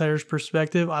outsider's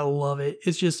perspective. I love it.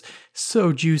 It's just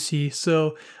so juicy.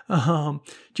 So,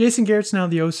 Jason Garrett's now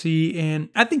the OC, and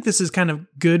I think this is kind of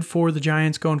good for the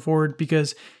Giants going forward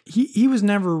because he was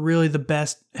never really the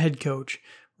best head coach,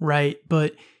 right?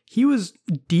 But he was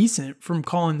decent from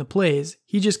calling the plays.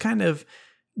 He just kind of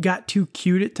got too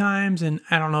cute at times, and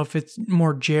I don't know if it's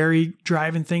more Jerry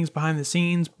driving things behind the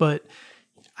scenes, but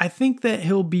I think that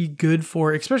he'll be good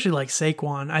for, especially like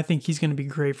Saquon. I think he's going to be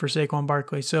great for Saquon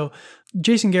Barkley. So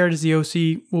Jason Garrett as the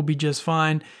OC will be just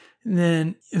fine. And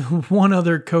then one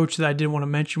other coach that I did want to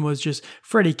mention was just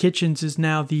Freddie Kitchens is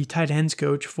now the tight ends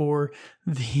coach for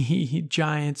the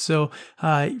Giants. So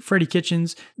Freddie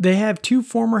Kitchens, they have two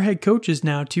former head coaches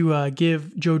now to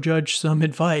give Joe Judge some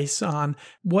advice on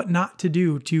what not to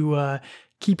do to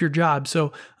keep your job.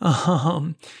 So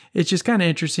it's just kind of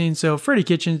interesting. So Freddie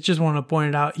Kitchens, just want to point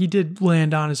it out, he did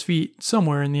land on his feet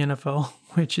somewhere in the NFL,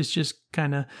 which is just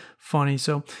kind of funny.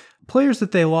 So players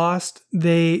that they lost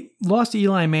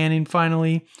Eli Manning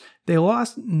finally. They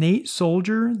lost Nate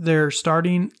Soldier, their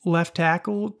starting left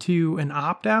tackle, to an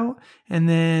opt-out. And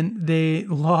then they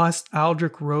lost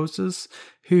Aldrick Rosas,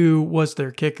 who was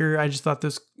their kicker. I just thought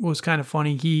this was kind of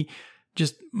funny. He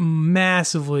just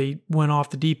massively went off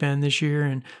the deep end this year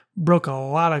and broke a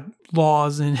lot of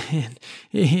laws and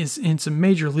in some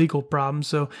major legal problems.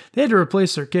 So they had to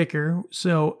replace their kicker.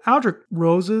 So Aldrick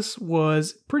Rosas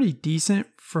was pretty decent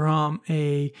from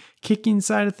a kicking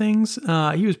side of things.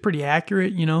 He was pretty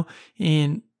accurate,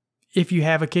 and if you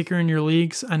have a kicker in your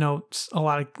leagues, I know a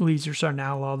lot of leagues are starting to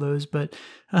outlaw those, but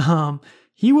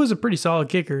he was a pretty solid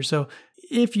kicker. So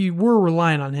if you were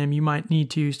relying on him, you might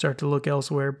need to start to look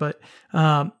elsewhere. But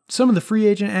some of the free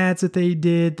agent ads that they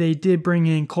did bring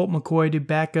in Colt McCoy to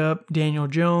back up Daniel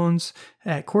Jones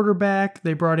at quarterback.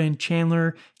 They brought in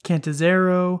Chandler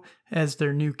Cantazero as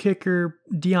their new kicker,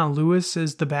 Dion Lewis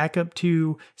as the backup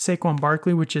to Saquon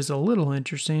Barkley, which is a little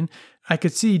interesting. I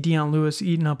could see Dion Lewis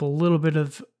eating up a little bit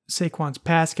of Saquon's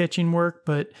pass catching work,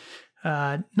 but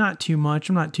not too much.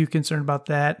 I'm not too concerned about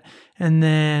that. And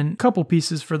then a couple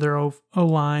pieces for their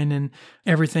O-line and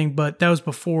everything, but that was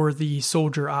before the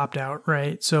Soldier opt-out,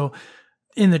 right? So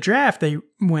in the draft, they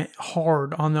went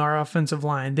hard on our offensive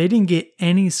line. They didn't get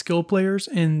any skill players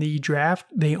in the draft.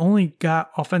 They only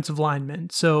got offensive linemen.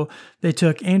 So they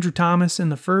took Andrew Thomas in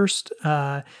the first.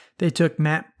 They took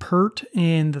Matt Pert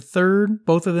in the third.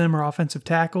 Both of them are offensive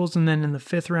tackles. And then in the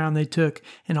fifth round, they took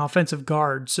an offensive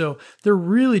guard. So they're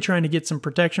really trying to get some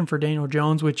protection for Daniel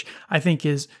Jones, which I think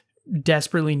is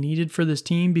desperately needed for this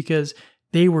team because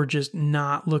they were just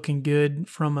not looking good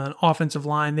from an offensive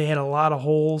line. They had a lot of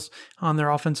holes on their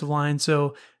offensive line.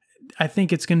 So I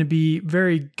think it's going to be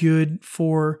very good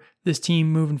for this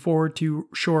team moving forward to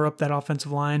shore up that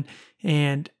offensive line.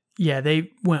 And yeah,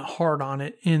 they went hard on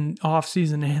it in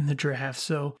offseason and the draft.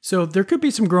 So there could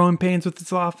be some growing pains with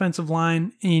this offensive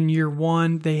line in year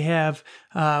one. They have,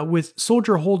 with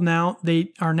Soldier holding out,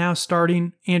 they are now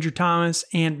starting Andrew Thomas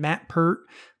and Matt Pert,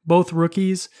 both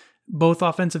rookies, both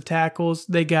offensive tackles.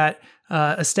 They got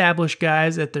established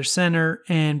guys at their center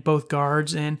and both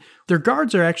guards, and their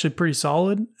guards are actually pretty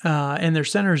solid, and their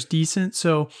center is decent.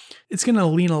 So it's going to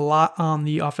lean a lot on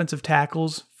the offensive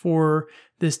tackles for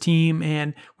this team.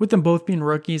 And with them both being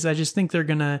rookies, I just think they're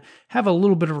going to have a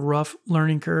little bit of a rough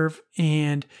learning curve,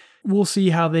 and we'll see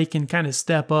how they can kind of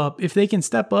step up. If they can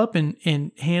step up and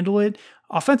handle it,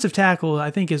 offensive tackle,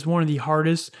 I think, is one of the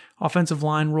hardest offensive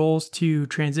line roles to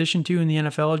transition to in the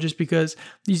NFL, just because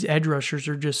these edge rushers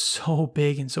are just so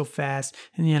big and so fast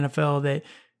in the NFL that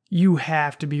you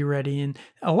have to be ready. And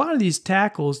a lot of these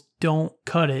tackles don't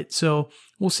cut it. So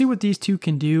we'll see what these two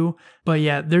can do. But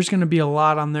yeah, there's going to be a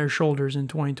lot on their shoulders in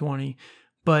 2020.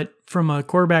 But from a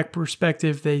quarterback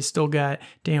perspective, they still got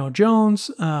Daniel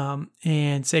Jones and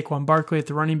Saquon Barkley at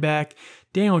the running back.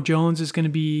 Daniel Jones is going to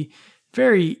be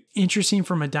very interesting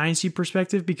from a dynasty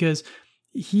perspective because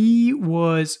he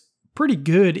was pretty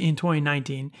good in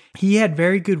 2019. He had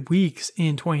very good weeks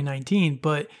in 2019,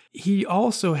 but he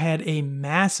also had a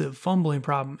massive fumbling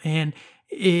problem. And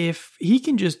if he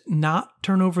can just not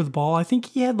turn over the ball, I think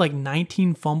he had like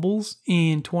 19 fumbles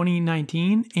in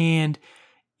 2019, and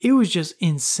it was just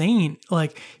insane.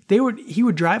 Like he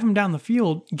would drive him down the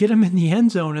field, get him in the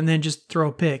end zone, and then just throw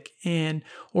a pick,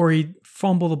 or he'd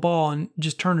fumble the ball and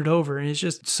just turn it over. And it's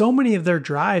just so many of their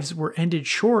drives were ended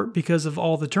short because of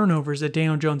all the turnovers that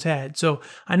Daniel Jones had. So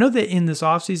I know that in this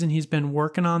offseason, he's been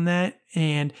working on that.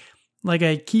 And like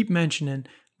I keep mentioning,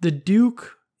 the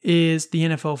Duke is the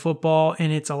NFL football,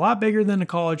 and it's a lot bigger than the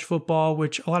college football,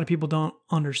 which a lot of people don't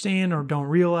understand or don't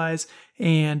realize.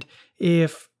 And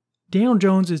if Daniel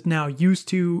Jones is now used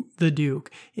to the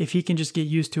Duke, if he can just get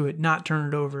used to it, not turn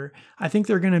it over, I think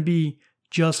they're going to be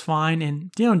just fine. And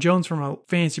Daniel Jones, from a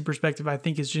fantasy perspective, I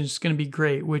think is just going to be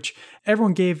great, which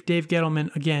everyone gave Dave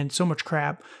Gettleman, again, so much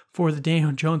crap for the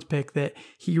Daniel Jones pick that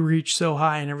he reached so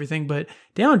high and everything. But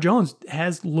Daniel Jones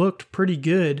has looked pretty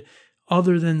good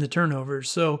other than the turnovers.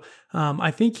 So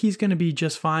I think he's going to be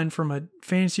just fine from a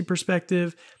fantasy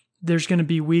perspective. There's going to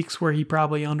be weeks where he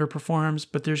probably underperforms,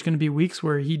 but there's going to be weeks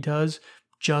where he does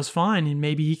just fine. And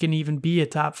maybe he can even be a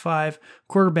top 5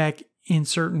 quarterback in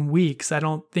certain weeks. I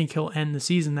don't think he'll end the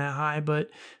season that high, but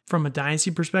from a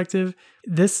dynasty perspective,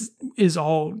 this is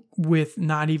all with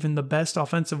not even the best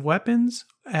offensive weapons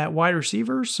at wide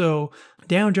receiver. So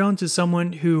Daniel Jones is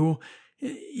someone who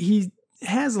he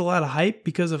has a lot of hype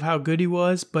because of how good he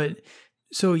was, but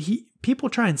so people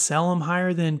try and sell him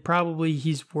higher than probably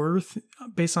he's worth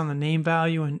based on the name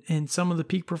value and some of the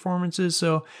peak performances.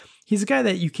 So he's a guy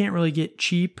that you can't really get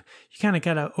cheap. You kind of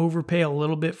got to overpay a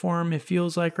little bit for him, it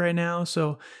feels like right now.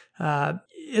 So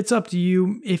it's up to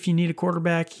you if you need a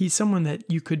quarterback. He's someone that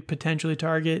you could potentially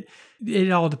target.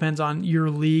 It all depends on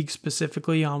your league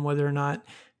specifically, on whether or not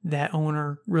that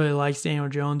owner really likes Daniel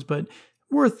Jones, but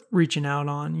worth reaching out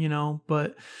on,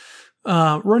 But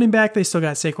running back, they still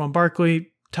got Saquon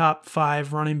Barkley, top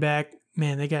 5 running back.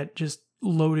 Man, they got just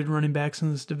loaded running backs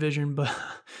in this division, but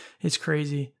it's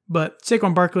crazy. But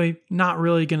Saquon Barkley, not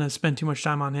really going to spend too much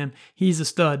time on him. He's a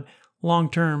stud long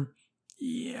term.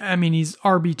 I mean, he's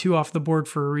RB2 off the board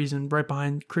for a reason, right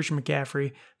behind Christian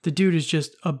McCaffrey. The dude is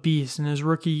just a beast. In his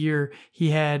rookie year, he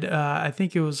had, I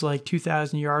think it was like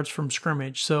 2,000 yards from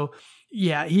scrimmage. So,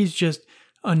 yeah, he's just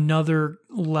another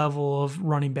level of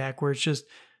running back where it's just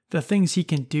the things he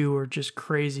can do are just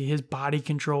crazy. His body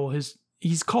control,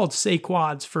 he's called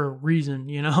Saquads for a reason,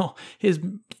 His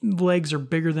legs are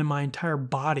bigger than my entire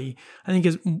body. I think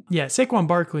Saquon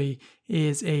Barkley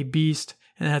is a beast,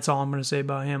 and that's all I'm going to say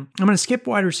about him. I'm going to skip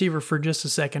wide receiver for just a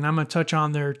second. I'm going to touch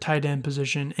on their tight end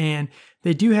position, and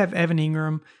they do have Evan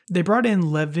Ingram. They brought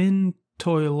in Levin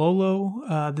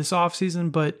Toilolo this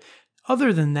offseason, but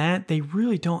other than that, they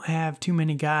really don't have too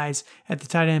many guys at the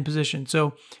tight end position.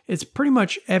 So it's pretty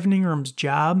much Evan Ingram's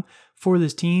job for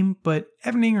this team, but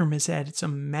Evan Ingram has had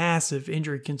some massive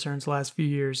injury concerns the last few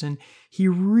years, and he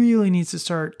really needs to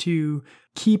start to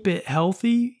keep it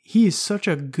healthy. He is such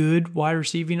a good wide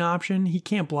receiving option. He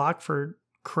can't block for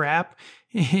crap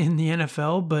in the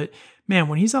NFL, but man,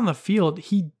 when he's on the field,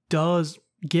 he does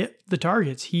get the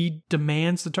targets. He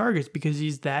demands the targets because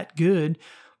he's that good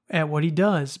at what he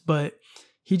does, but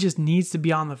he just needs to be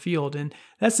on the field. And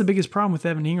that's the biggest problem with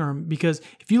Evan Ingram, because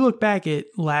if you look back at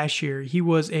last year, he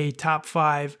was a top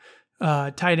 5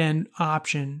 tight end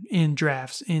option in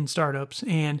drafts, in startups,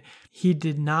 and he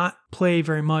did not play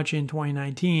very much in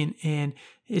 2019, and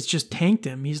it's just tanked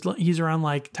him. He's around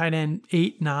like tight end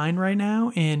 8, 9 right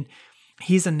now, and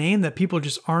he's a name that people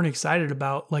just aren't excited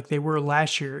about like they were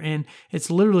last year. And it's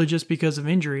literally just because of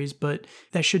injuries, but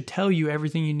that should tell you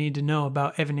everything you need to know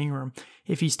about Evan Ingram.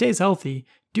 If he stays healthy,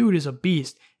 dude is a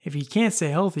beast. If he can't stay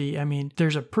healthy, I mean,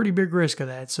 there's a pretty big risk of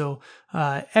that. So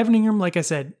Evan Ingram, like I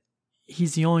said,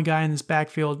 he's the only guy in this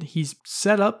backfield. He's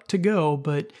set up to go,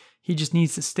 but he just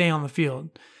needs to stay on the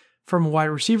field. From a wide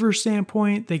receiver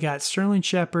standpoint, they got Sterling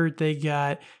Shepard, they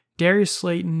got Darius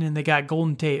Slayton, and they got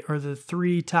Golden Tate are the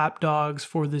 3 top dogs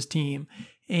for this team.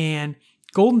 And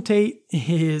Golden Tate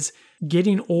is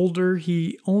getting older.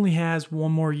 He only has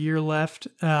 1 more year left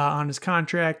on his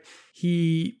contract.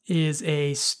 He is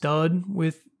a stud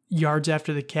with yards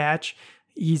after the catch.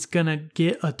 He's going to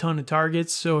get a ton of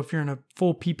targets. So if you're in a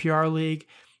full PPR league,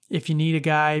 if you need a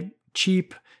guy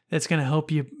cheap that's going to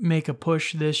help you make a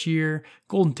push this year,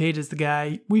 Golden Tate is the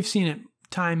guy. We've seen it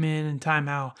time in and time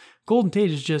out. Golden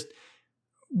Tate is just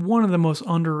one of the most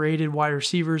underrated wide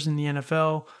receivers in the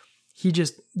NFL.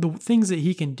 The things that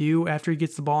he can do after he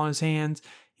gets the ball in his hands,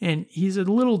 and he's a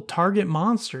little target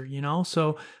monster,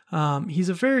 So he's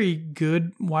a very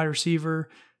good wide receiver,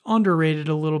 underrated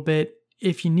a little bit.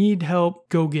 If you need help,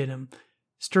 go get him.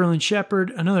 Sterling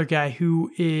Shepard, another guy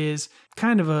who is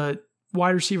kind of a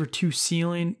wide receiver 2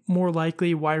 ceiling, more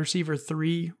likely wide receiver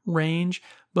 3 range.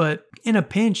 But in a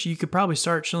pinch, you could probably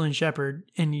start Sterling Shepard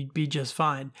and you'd be just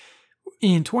fine.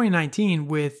 in 2019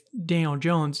 with Daniel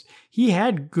Jones, he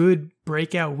had good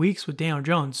breakout weeks with Daniel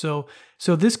Jones. So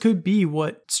this could be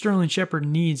what Sterling Shepard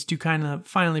needs to kind of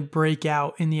finally break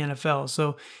out in the NFL.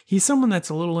 So he's someone that's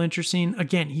a little interesting.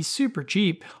 Again, he's super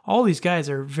cheap. All these guys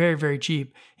are very, very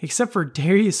cheap, except for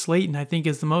Darius Slayton, I think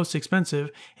is the most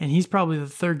expensive. And he's probably the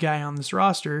third guy on this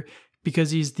roster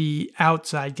because he's the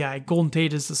outside guy. Golden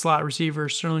Tate is the slot receiver.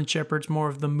 Sterling Shepard's more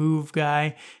of the move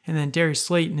guy. And then Darius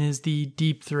Slayton is the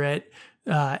deep threat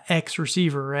X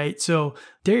receiver, right? So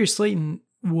Darius Slayton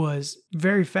was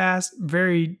very fast,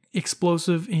 very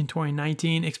explosive in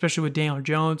 2019, especially with Daniel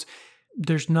Jones.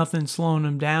 There's nothing slowing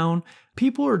him down.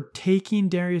 People are taking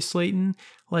Darius Slayton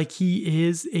like he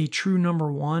is a true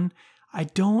number one. I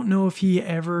don't know if he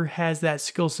ever has that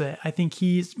skill set. I think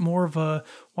he's more of a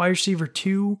wide receiver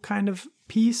 2 kind of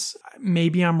piece.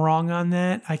 Maybe I'm wrong on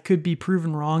that. I could be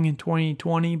proven wrong in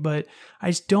 2020, but I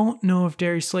just don't know if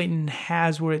Darius Slayton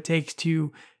has what it takes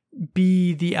to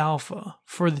be the alpha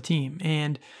for the team.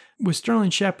 And with Sterling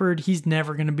Shepard, he's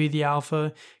never going to be the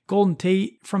alpha. Golden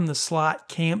Tate from the slot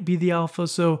can't be the alpha.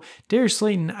 So Darius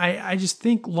Slayton, I just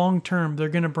think long-term, they're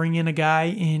going to bring in a guy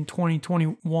in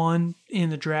 2021 in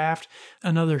the draft,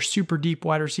 another super deep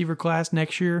wide receiver class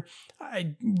next year.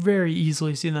 I very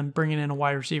easily see them bringing in a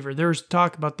wide receiver. There was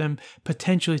talk about them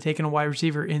potentially taking a wide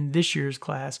receiver in this year's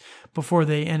class before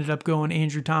they ended up going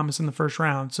Andrew Thomas in the first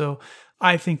round. So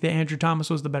I think that Andrew Thomas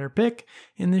was the better pick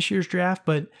in this year's draft,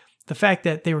 but the fact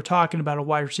that they were talking about a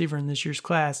wide receiver in this year's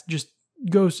class just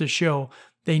goes to show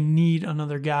they need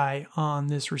another guy on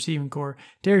this receiving core.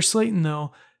 Darius Slayton,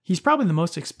 though, he's probably the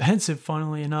most expensive,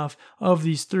 funnily enough, of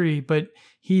these three, but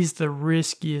he's the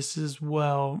riskiest as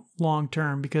well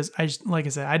long-term because like I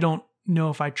said, I don't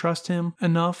know if I trust him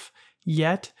enough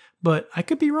yet, but I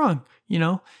could be wrong.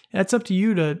 That's up to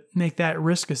you to make that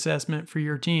risk assessment for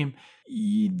your team.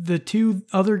 The two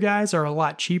other guys are a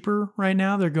lot cheaper right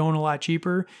now. They're going a lot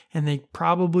cheaper, and they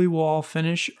probably will all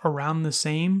finish around the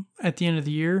same at the end of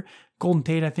the year. Golden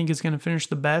Tate, I think, is going to finish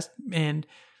the best, and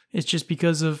it's just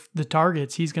because of the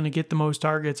targets. He's going to get the most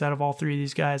targets out of all three of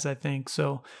these guys, I think.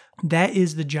 So that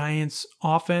is the Giants'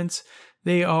 offense.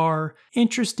 They are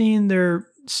interesting. They're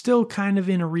still kind of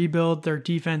in a rebuild. Their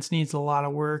defense needs a lot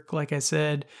of work. Like I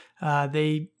said,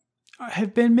 they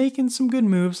have been making some good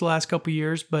moves the last couple of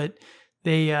years, but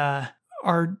they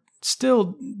are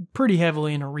still pretty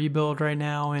heavily in a rebuild right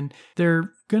now, and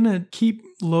they're going to keep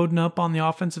loading up on the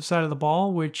offensive side of the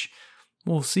ball, which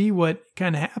we'll see what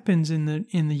kind of happens in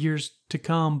the years to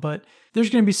come. But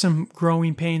there's going to be some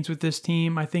growing pains with this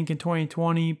team, I think, in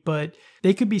 2020, but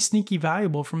they could be sneaky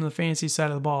valuable from the fantasy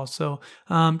side of the ball. So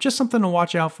just something to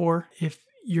watch out for. If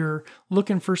you're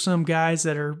looking for some guys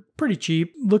that are pretty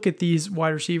cheap, look at these wide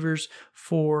receivers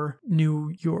for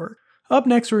New York. Up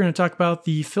next, we're going to talk about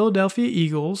the Philadelphia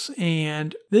Eagles,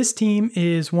 and this team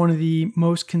is one of the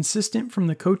most consistent from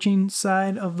the coaching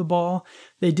side of the ball.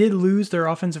 They did lose their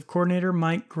offensive coordinator,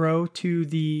 Mike Groh, to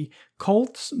the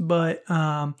Colts, but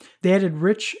they added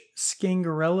Rich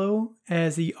Scangarello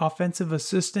as the offensive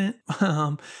assistant.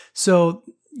 So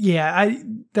yeah,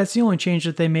 that's the only change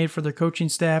that they made for their coaching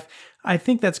staff. I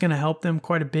think that's going to help them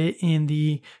quite a bit in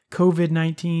the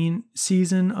COVID-19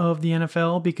 season of the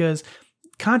NFL because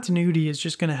continuity is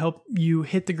just going to help you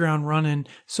hit the ground running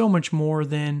so much more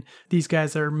than these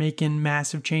guys that are making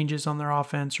massive changes on their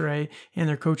offense, right? And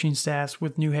their coaching staffs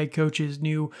with new head coaches,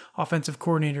 new offensive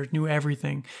coordinators, new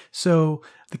everything. So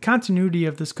the continuity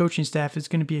of this coaching staff is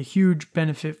going to be a huge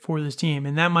benefit for this team.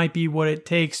 And that might be what it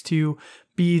takes to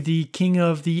be the king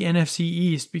of the NFC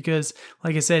East because,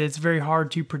 like I said, it's very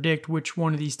hard to predict which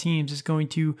one of these teams is going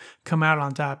to come out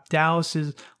on top. Dallas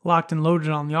is locked and loaded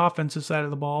on the offensive side of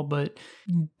the ball, but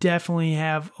definitely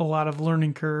have a lot of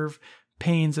learning curve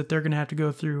pains that they're going to have to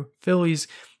go through. Philly's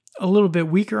a little bit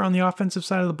weaker on the offensive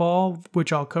side of the ball,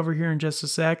 which I'll cover here in just a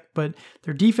sec, but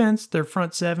their defense, their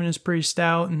front seven is pretty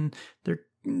stout, and their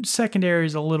secondary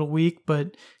is a little weak,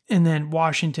 and then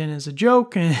Washington is a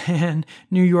joke, and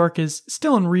New York is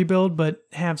still in rebuild, but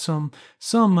have some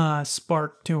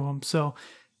spark to them. So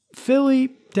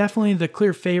Philly, definitely the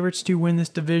clear favorites to win this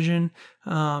division,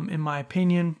 in my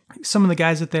opinion. Some of the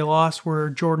guys that they lost were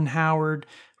Jordan Howard,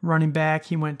 running back.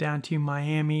 He went down to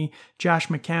Miami. Josh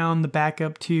McCown, the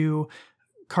backup to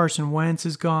Carson Wentz,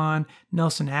 is gone.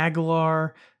 Nelson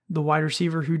Aguilar, the wide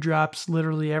receiver who drops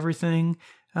literally everything.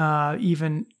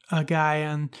 Even a guy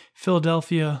on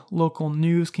Philadelphia local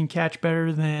news can catch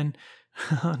better than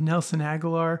Nelson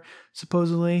Aguilar,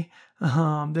 supposedly. They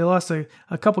lost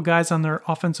a couple guys on their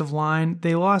offensive line.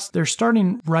 They lost their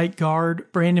starting right guard,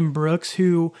 Brandon Brooks,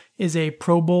 who is a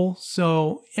Pro Bowl.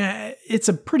 So it's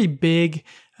a pretty big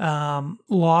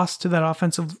loss to that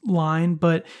offensive line,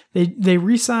 but they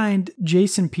re-signed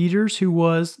Jason Peters, who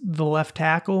was the left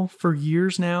tackle for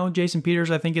years now. Jason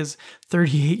Peters, I think, is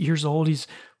 38 years old. He's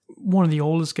one of the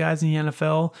oldest guys in the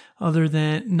NFL other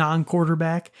than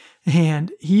non-quarterback,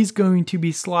 and he's going to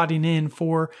be slotting in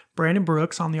for Brandon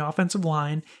Brooks on the offensive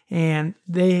line, and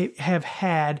they have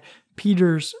had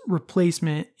Peters'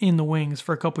 replacement in the wings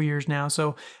for a couple years now,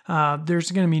 so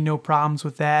there's going to be no problems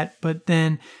with that. But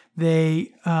then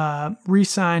they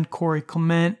re-signed Corey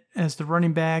Clement as the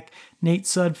running back, Nate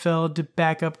Sudfeld to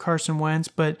back up Carson Wentz,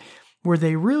 but where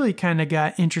they really kind of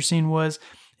got interesting was,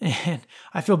 and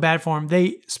I feel bad for him,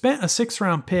 they spent a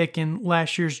 6th-round pick in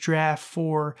last year's draft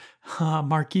for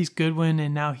Marquise Goodwin,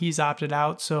 and now he's opted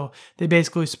out. So they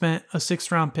basically spent a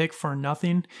 6th-round pick for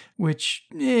nothing, which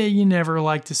you never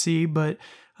like to see. But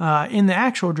in the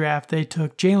actual draft, they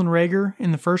took Jalen Reagor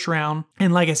in the 1st round.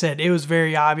 And like I said, it was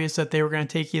very obvious that they were going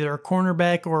to take either a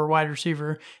cornerback or a wide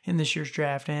receiver in this year's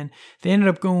draft. And they ended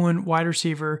up going wide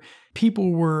receiver.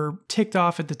 People were ticked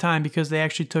off at the time because they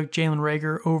actually took Jalen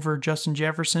Reagor over Justin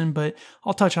Jefferson, but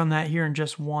I'll touch on that here in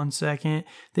just 1 second.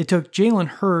 They took Jalen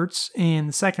Hurts in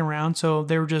the 2nd round, so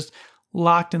they were just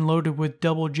locked and loaded with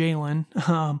double Jalen.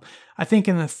 I think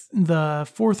in the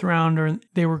 4th round,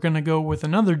 they were going to go with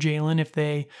another Jalen if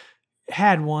they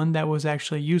had one that was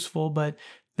actually useful, but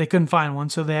they couldn't find one,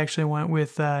 so they actually went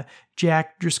with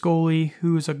Jack Driscoll,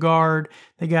 who's a guard.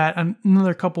 They got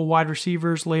another couple wide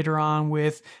receivers later on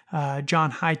with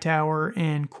John Hightower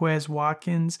and Quez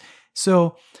Watkins.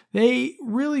 So they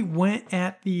really went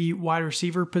at the wide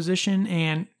receiver position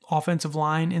and offensive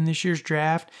line in this year's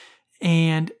draft,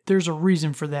 and there's a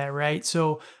reason for that, right?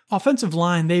 So offensive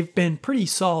line, they've been pretty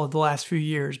solid the last few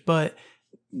years, but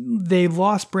they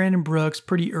lost Brandon Brooks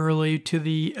pretty early to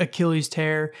the Achilles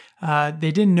tear.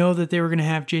 They didn't know that they were going to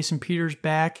have Jason Peters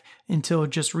back until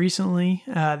just recently.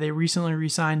 They recently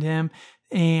re-signed him,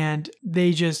 and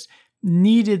they just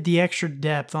needed the extra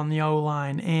depth on the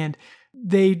O-line, and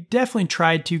they definitely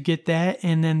tried to get that.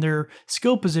 And then their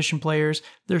skill position players,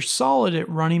 they're solid at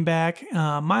running back.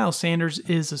 Miles Sanders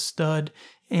is a stud,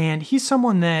 and he's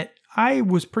someone that I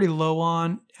was pretty low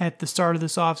on at the start of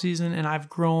this offseason, and I've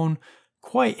grown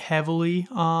quite heavily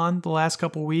on the last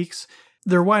couple weeks.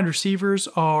 Their wide receivers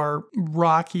are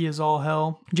rocky as all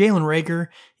hell. Jalen Reagor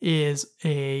is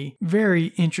a very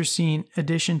interesting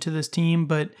addition to this team,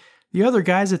 but the other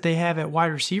guys that they have at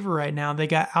wide receiver right now, they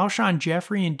got Alshon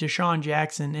Jeffrey and Deshaun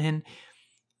Jackson, and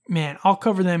man, I'll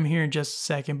cover them here in just a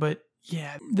second, but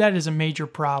yeah, that is a major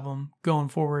problem going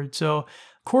forward. So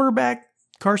quarterback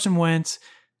Carson Wentz,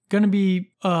 going to be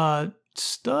a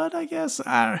stud, I guess.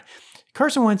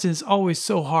 Carson Wentz is always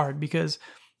so hard because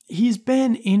he's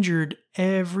been injured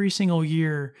every single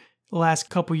year the last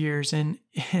couple years, and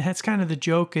that's kind of the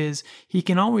joke is he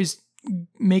can always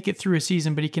make it through a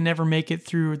season, but he can never make it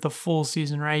through the full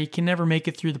season, right? He can never make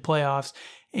it through the playoffs.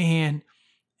 And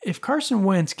if Carson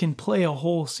Wentz can play a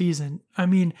whole season, I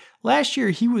mean, last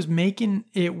year he was making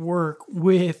it work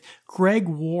with Greg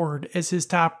Ward as his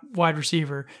top wide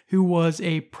receiver, who was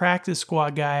a practice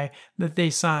squad guy that they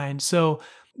signed. So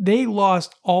they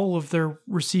lost all of their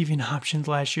receiving options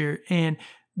last year, and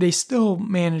they still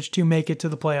managed to make it to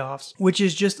the playoffs, which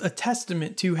is just a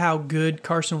testament to how good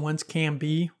Carson Wentz can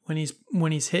be when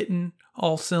he's hitting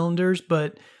all cylinders.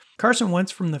 But Carson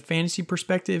Wentz from the fantasy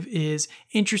perspective is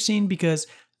interesting because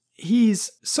he's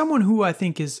someone who I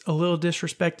think is a little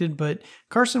disrespected, but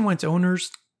Carson Wentz owners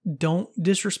don't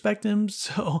disrespect him.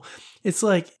 So it's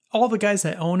like all the guys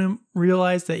that own him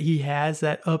realize that he has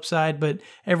that upside, but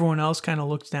everyone else kind of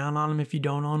looks down on him if you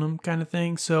don't own him kind of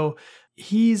thing. So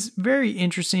he's very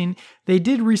interesting. They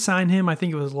did re-sign him, I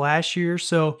think it was last year.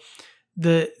 So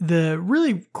the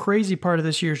really crazy part of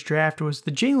this year's draft was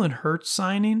the Jalen Hurts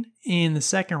signing in the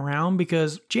 2nd round,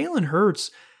 because Jalen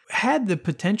Hurts had the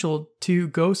potential to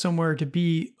go somewhere to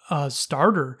be a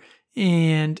starter.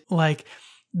 And like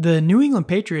the New England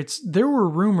Patriots, there were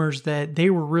rumors that they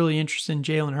were really interested in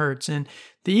Jalen Hurts, and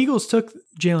the Eagles took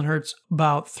Jalen Hurts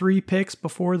about 3 picks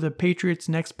before the Patriots'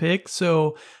 next pick.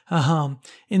 So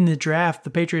in the draft, the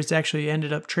Patriots actually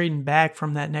ended up trading back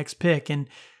from that next pick, and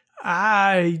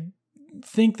I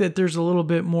think that there's a little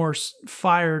bit more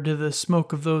fire to the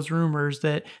smoke of those rumors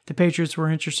that the Patriots were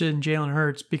interested in Jalen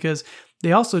Hurts, because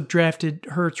they also drafted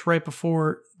Hurts right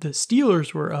before the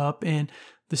Steelers were up, and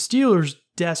the Steelers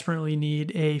desperately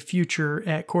need a future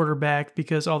at quarterback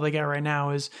because all they got right now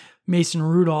is Mason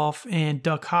Rudolph and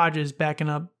Duck Hodges backing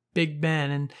up Big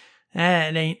Ben, and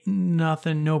that ain't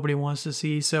nothing nobody wants to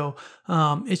see. So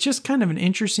it's just kind of an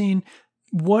interesting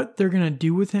what they're going to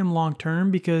do with him long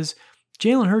term, because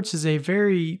Jalen Hurts is a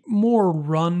very more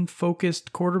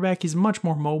run-focused quarterback. He's much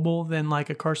more mobile than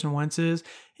like a Carson Wentz is,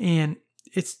 and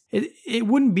it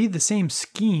wouldn't be the same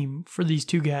scheme for these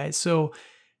two guys. So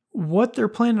what they're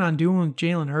planning on doing with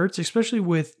Jalen Hurts, especially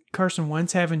with Carson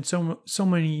Wentz having so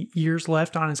many years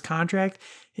left on his contract,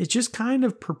 it's just kind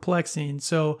of perplexing.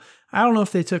 So I don't know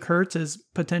if they took Hurts as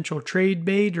potential trade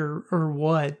bait or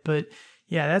what, but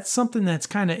yeah, that's something that's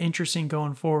kind of interesting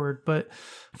going forward. But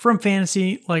from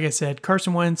fantasy, like I said,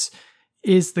 Carson Wentz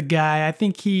is the guy. I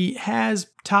think he has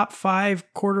top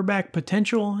 5 quarterback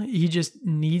potential. He just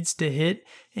needs to hit,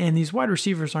 and these wide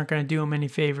receivers aren't going to do him any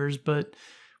favors, but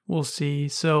we'll see.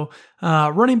 So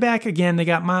running back, again, they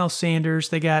got Miles Sanders,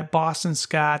 they got Boston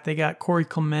Scott, they got Corey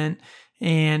Clement,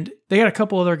 and they got a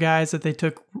couple other guys that they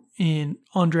took in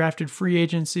undrafted free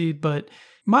agency, but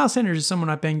Miles Sanders is someone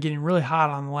I've been getting really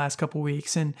hot on the last couple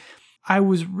weeks, and I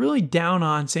was really down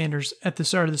on Sanders at the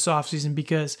start of this offseason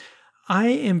because I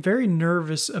am very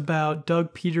nervous about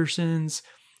Doug Peterson's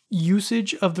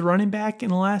usage of the running back in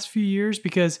the last few years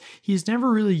because he's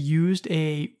never really used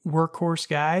a workhorse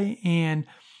guy, and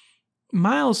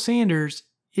Miles Sanders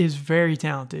is very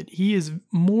talented. He is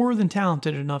more than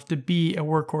talented enough to be a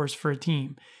workhorse for a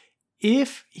team.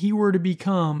 If he were to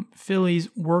become Philly's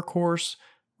workhorse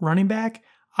running back,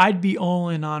 I'd be all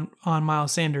in on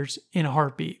Miles Sanders in a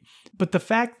heartbeat. But the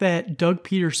fact that Doug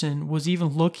Peterson was even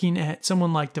looking at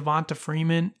someone like Devonta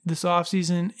Freeman this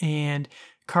offseason and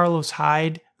Carlos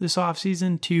Hyde this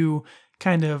offseason to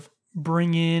kind of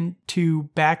bring in to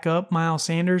back up Miles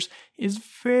Sanders is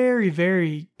very,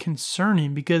 very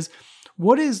concerning because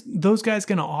what is those guys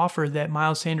going to offer that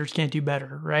Miles Sanders can't do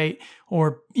better, right?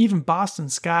 Or even Boston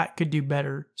Scott could do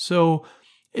better. So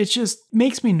it just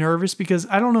makes me nervous because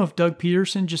I don't know if Doug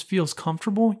Peterson just feels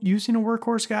comfortable using a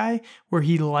workhorse guy where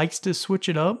he likes to switch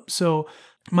it up. So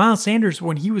Miles Sanders,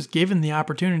 when he was given the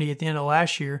opportunity at the end of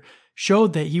last year,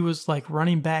 showed that he was like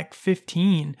running back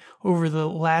 15 over the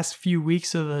last few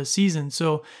weeks of the season.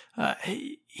 So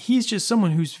he's just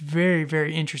someone who's very,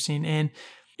 very interesting. And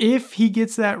if he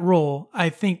gets that role, I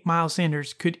think Miles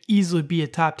Sanders could easily be a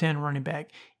top 10 running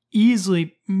back,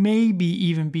 easily maybe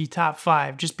even be top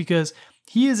 5 just because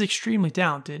he is extremely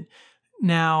talented.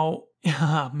 Now,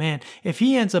 man, if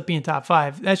he ends up being top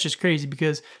 5, that's just crazy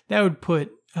because that would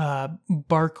put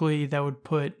Barkley, that would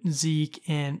put Zeke,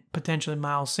 and potentially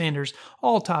Miles Sanders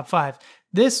all top 5.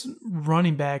 This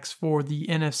running backs for the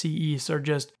NFC East are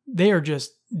just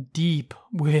deep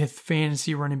with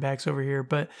fantasy running backs over here.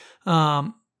 But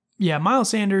yeah, Miles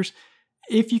Sanders,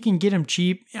 if you can get him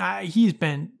cheap, he's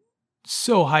been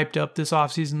so hyped up this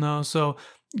offseason though. So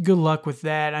good luck with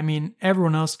that. I mean,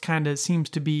 everyone else kind of seems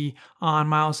to be on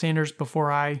Miles Sanders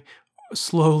before I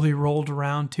slowly rolled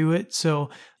around to it. So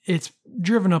it's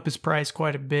driven up his price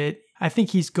quite a bit. I think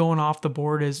he's going off the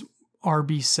board as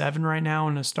RB7 right now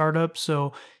in a startup.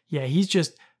 So yeah, he's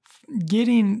just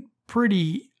getting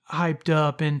pretty hyped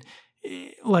up. And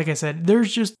like I said,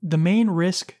 there's just the main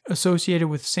risk associated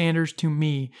with Sanders to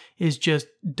me is just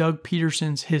Doug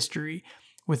Peterson's history.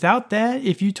 Without that,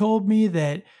 if you told me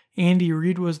that Andy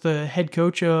Reid was the head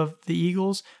coach of the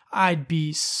Eagles, I'd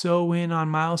be so in on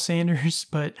Miles Sanders.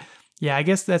 But yeah, I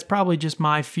guess that's probably just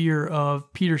my fear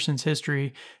of Peterson's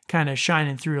history kind of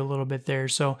shining through a little bit there.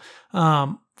 So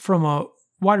from a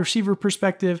wide receiver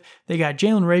perspective, they got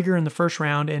Jalen Reagor in the first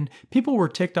round, and people were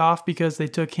ticked off because they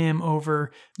took him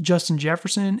over Justin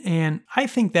Jefferson, and I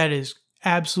think that is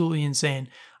absolutely insane.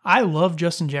 I love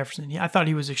Justin Jefferson. I thought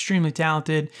he was extremely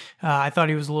talented. I thought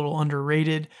he was a little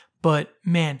underrated. But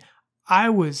man, I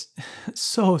was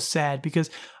so sad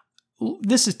because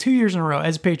this is 2 years in a row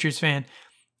as a Patriots fan.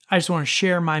 I just want to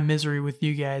share my misery with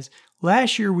you guys.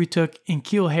 Last year, we took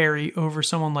N'Keal Harry over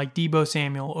someone like Deebo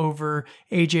Samuel, over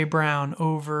A.J. Brown,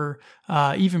 over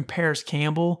even Paris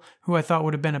Campbell, who I thought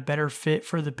would have been a better fit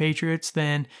for the Patriots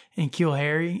than N'Keal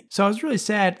Harry. So I was really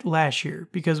sad last year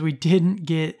because we didn't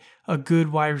get a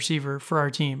good wide receiver for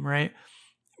our team, right?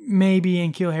 Maybe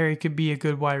N'Keal Harry could be a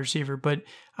good wide receiver, but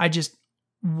I just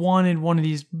wanted one of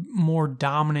these more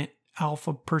dominant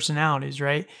alpha personalities,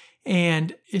 right?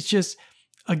 And it's just,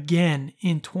 again,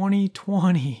 in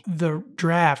 2020, the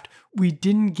draft, we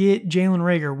didn't get Jalen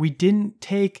Reagor. We didn't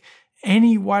take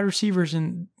any wide receivers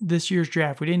in this year's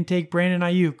draft. We didn't take Brandon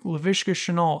Ayuk, Laviska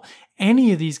Shenault,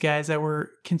 any of these guys that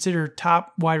were considered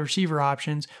top wide receiver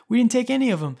options. We didn't take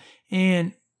any of them.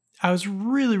 And I was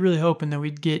really, really hoping that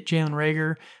we'd get Jalen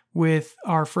Reagor with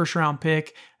our first round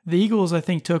pick. The Eagles, I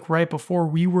think, took right before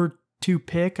we were to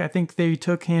pick. I think they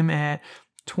took him at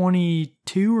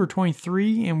 22 or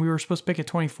 23, and we were supposed to pick at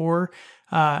 24.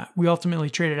 We ultimately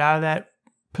traded out of that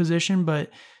position, but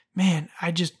man,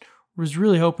 I just was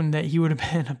really hoping that he would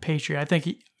have been a Patriot. I think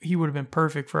he would have been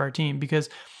perfect for our team because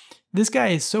this guy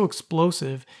is so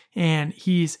explosive and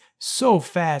he's so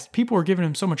fast. People were giving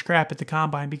him so much crap at the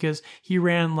combine because he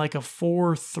ran like a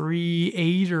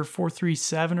 4.38 or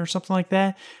 4.37 or something like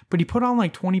that. But he put on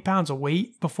like 20 pounds of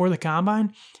weight before the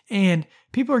combine, and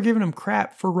people are giving him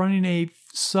crap for running a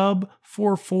sub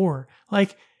 4.4.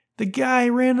 Like, the guy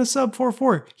ran a sub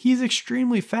 4.4. He's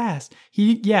extremely fast.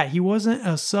 He wasn't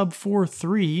a sub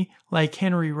 4.3 like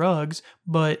Henry Ruggs,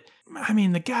 but I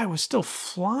mean, the guy was still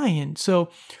flying. So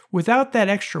without that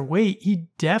extra weight, he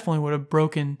definitely would have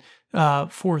broken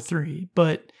 4.3.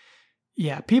 But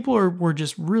yeah, people were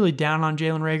just really down on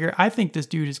Jalen Reagor. I think this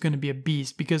dude is going to be a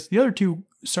beast because the other two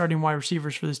starting wide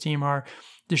receivers for this team are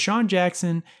Deshaun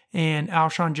Jackson and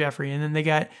Alshon Jeffrey. And then they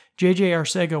got J.J.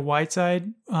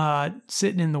 Arcega-Whiteside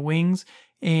sitting in the wings.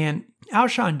 And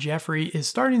Alshon Jeffrey is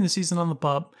starting the season on the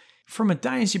pup. From a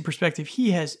dynasty perspective,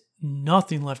 he has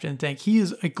nothing left in the tank. He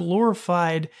is a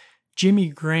glorified Jimmy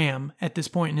Graham at this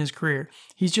point in his career.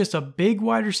 He's just a big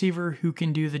wide receiver who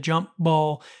can do the jump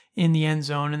ball in the end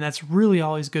zone, and that's really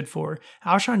all he's good for.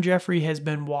 Alshon Jeffrey has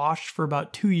been washed for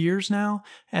about 2 years now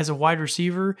as a wide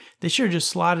receiver. They should have just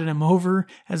slotted him over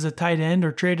as a tight end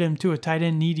or traded him to a tight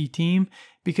end needy team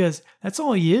because that's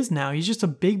all he is now. He's just a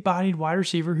big-bodied wide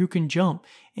receiver who can jump.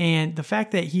 And the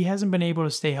fact that he hasn't been able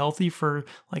to stay healthy for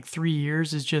like 3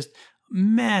 years is just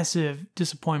massive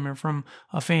disappointment from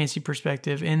a fantasy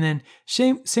perspective. And then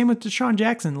same with Deshaun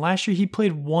Jackson. Last year he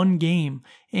played 1 game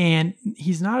and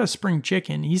he's not a spring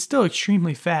chicken. He's still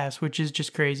extremely fast, which is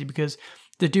just crazy because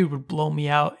the dude would blow me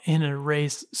out in a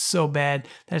race so bad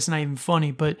that's not even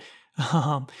funny. But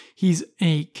he's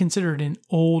considered an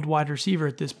old wide receiver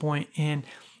at this point, and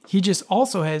he just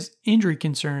also has injury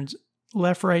concerns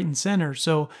left, right, and center.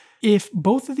 So if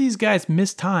both of these guys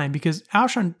miss time, because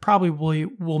Alshon probably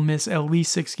will miss at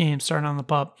least 6 games starting on the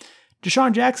pup,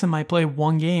 Deshaun Jackson might play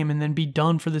 1 game and then be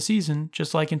done for the season,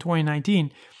 just like in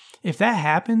 2019. If that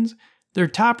happens, their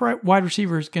top wide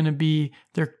receiver is going to be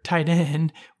their tight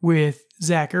end with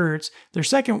Zach Ertz. Their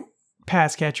second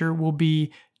pass catcher will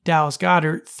be Dallas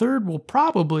Goedert. Third will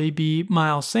probably be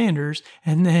Miles Sanders.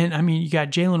 And then, you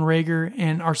got Jalen Reagor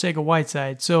and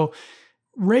Arcega-Whiteside. So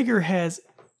Reagor has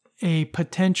a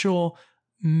potential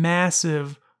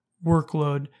massive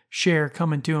workload share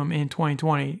coming to him in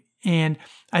 2020. And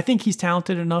I think he's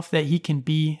talented enough that he can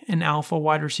be an alpha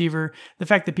wide receiver. The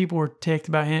fact that people were ticked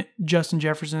about him, Justin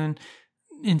Jefferson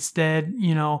instead,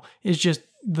 is just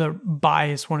the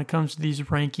bias when it comes to these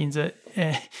rankings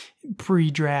at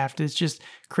pre-draft. It's just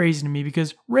crazy to me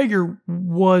because Reagor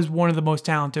was one of the most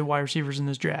talented wide receivers in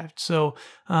this draft. So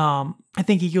I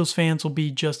think Eagles fans will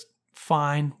be just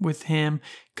fine with him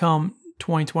come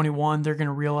 2021. They're going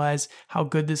to realize how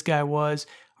good this guy was.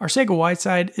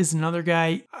 Arcega-Whiteside is another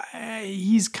guy.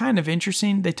 He's kind of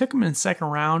interesting. They took him in the second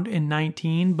round in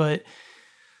 19, but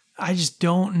I just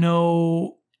don't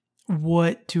know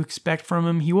what to expect from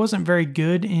him. He wasn't very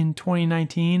good in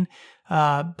 2019,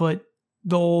 but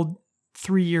the old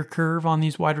 3-year curve on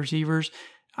these wide receivers,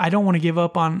 I don't want to give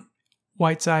up on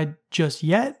Whiteside just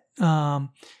yet.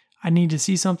 I need to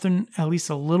see something, at least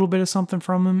a little bit of something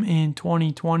from him in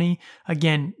 2020.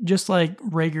 Again, just like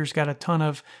Reagor's got a ton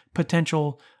of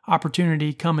potential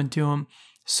opportunity coming to him,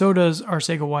 so does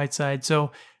Arcega-Whiteside.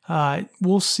 So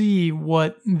we'll see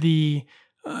what the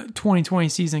 2020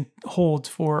 season holds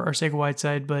for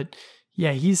Arcega-Whiteside. But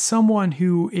yeah, he's someone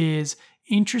who is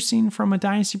interesting from a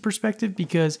dynasty perspective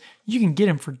because you can get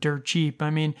him for dirt cheap.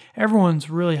 Everyone's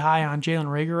really high on Jalen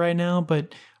Reagor right now,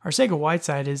 but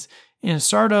Arcega-Whiteside is in a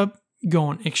startup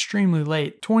going extremely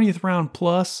late, 20th round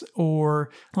plus,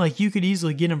 or like you could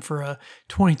easily get him for a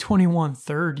 2021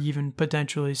 third even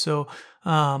potentially. So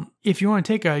if you want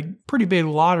to take a pretty big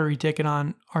lottery ticket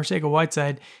on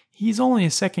Arcega-Whiteside, he's only a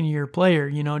 2nd-year player,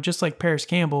 just like Paris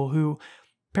Campbell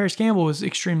was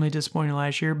extremely disappointing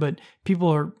last year, but people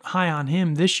are high on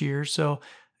him this year. So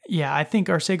yeah, I think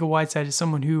Arcega-Whiteside is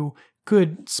someone who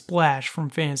could splash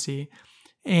from fantasy.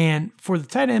 And for the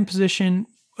tight end position,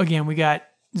 again, we got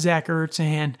Zach Ertz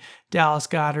and Dallas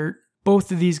Goedert.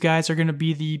 Both of these guys are going to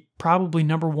be the probably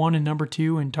number 1 and number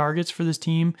 2 in targets for this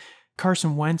team.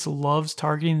 Carson Wentz loves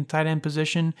targeting the tight end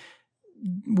position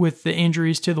with the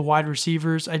injuries to the wide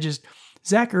receivers.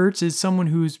 Zach Ertz is someone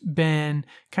who's been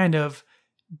kind of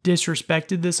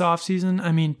disrespected this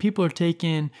offseason. People are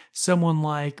taking someone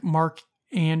like Mark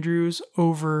Andrews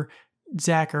over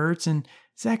Zach Ertz, and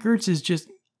Zach Ertz is just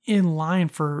in line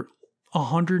for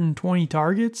 120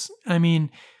 targets.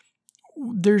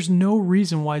 There's no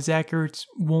reason why Zach Ertz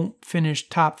won't finish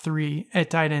top 3 at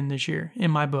tight end this year in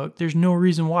my book. There's no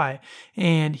reason why.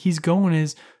 And he's going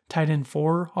as tight end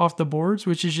 4 off the boards,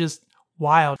 which is just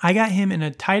wild. I got him in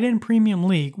a tight end premium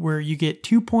league where you get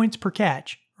 2 points per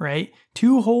catch, right?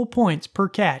 2 whole points per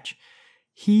catch.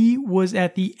 He was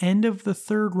at the end of the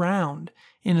 3rd round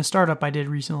in a startup I did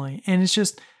recently. And it's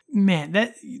just,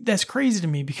 man, that's crazy to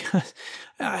me because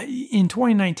in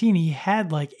 2019, he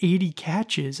had like 80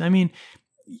 catches. I mean,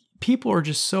 people are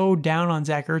just so down on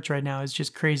Zach Ertz right now. It's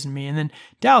just crazy to me. And then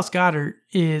Dallas Goedert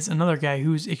is another guy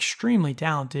who's extremely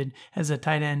talented as a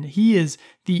tight end. He is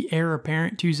the heir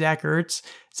apparent to Zach Ertz.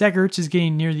 Zach Ertz is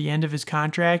getting near the end of his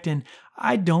contract, and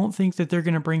I don't think that they're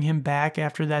going to bring him back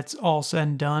after that's all said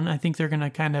and done. I think they're going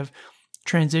to kind of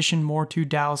transition more to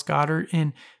Dallas Goedert,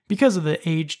 and because of the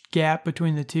age gap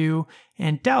between the two,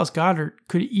 and Dallas Goedert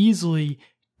could easily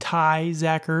tie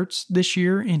Zach Ertz this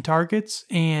year in targets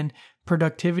and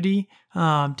productivity.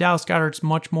 Dallas Goedert's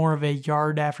much more of a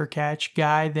yard after catch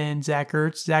guy than Zach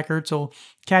Ertz. Zach Ertz will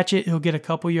catch it, he'll get a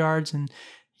couple yards, and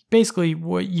basically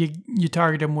what you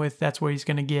target him with, that's what he's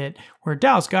going to get. Where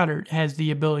Dallas Goedert has the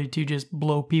ability to just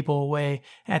blow people away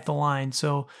at the line.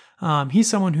 So he's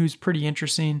someone who's pretty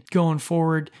interesting going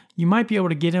forward. You might be able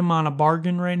to get him on a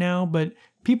bargain right now, but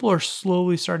people are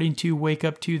slowly starting to wake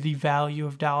up to the value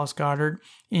of Dallas Goedert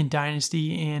in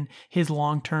Dynasty and his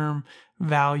long-term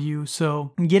value.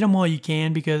 So get him while you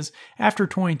can, because after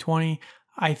 2020,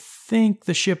 I think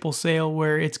the ship will sail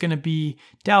where it's going to be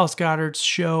Dallas Goedert's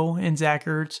show and Zach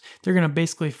Ertz. They're going to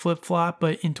basically flip-flop.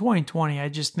 But in 2020, I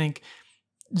just think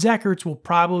Zach Ertz will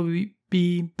probably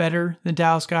be better than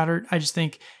Dallas Goedert. I just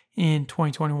think in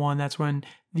 2021, that's when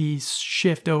the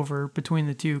shift over between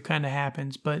the two kind of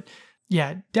happens. But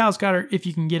yeah, Dallas Goedert, if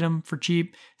you can get him for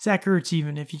cheap. Zach Ertz,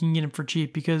 even if you can get him for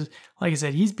cheap, because like I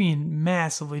said, he's being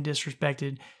massively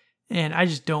disrespected, and I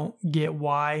just don't get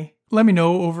why. Let me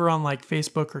know over on like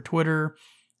Facebook or Twitter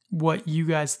what you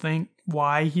guys think,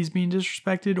 why he's being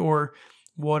disrespected, or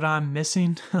what I'm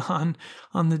missing on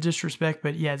the disrespect.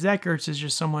 But yeah, Zach Ertz is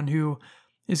just someone who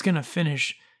is going to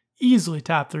finish easily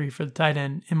top 3 for the tight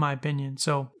end, in my opinion.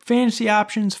 So fantasy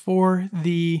options for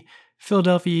the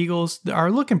Philadelphia Eagles are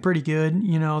looking pretty good.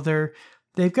 You know,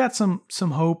 they've got some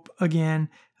hope again,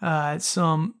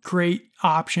 some great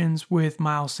options with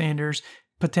Miles Sanders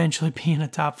potentially being a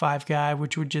top 5 guy,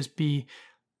 which would just be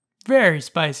very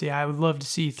spicy. I would love to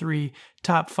see 3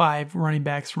 top 5 running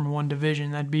backs from one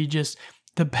division. That'd be just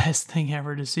the best thing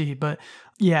ever to see. But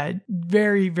yeah,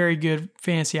 very, very good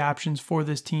fantasy options for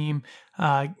this team.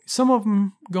 Some of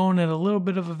them going at a little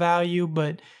bit of a value,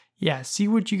 but yeah, see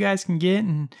what you guys can get,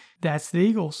 and that's the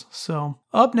Eagles. So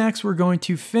up next, we're going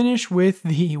to finish with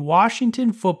the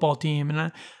Washington football team.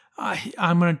 And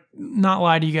I'm going to not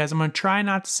lie to you guys. I'm going to try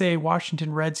not to say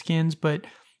Washington Redskins, but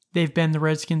they've been the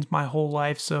Redskins my whole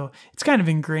life. So it's kind of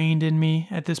ingrained in me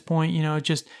at this point, you know,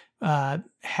 just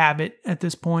habit at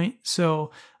this point. So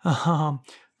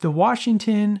the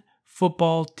Washington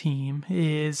football team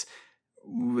is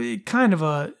kind of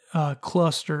a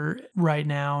cluster right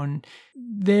now, and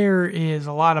there is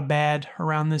a lot of bad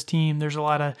around this team. There's a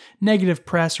lot of negative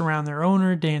press around their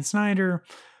owner, Dan Snyder,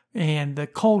 and the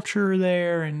culture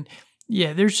there. And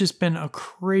yeah, there's just been a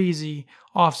crazy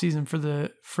offseason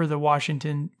for the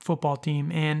Washington football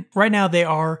team. And right now they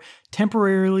are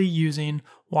temporarily using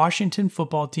Washington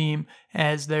football team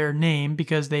as their name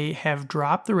because they have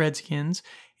dropped the Redskins.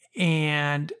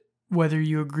 And whether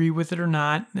you agree with it or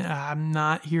not, I'm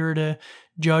not here to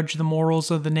judge the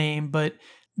morals of the name, but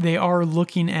they are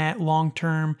looking at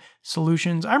long-term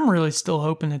solutions. I'm really still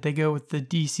hoping that they go with the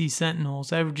DC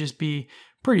Sentinels. That would just be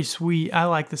pretty sweet. I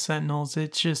like the Sentinels.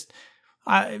 It's just,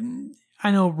 I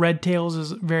know Red Tails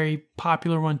is a very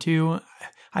popular one too.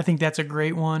 I think that's a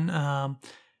great one.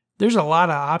 There's a lot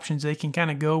of options they can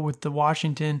kind of go with the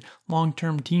Washington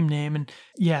long-term team name. And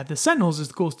yeah, the Sentinels is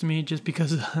the coolest to me just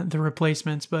because of the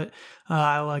replacements, but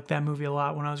I liked that movie a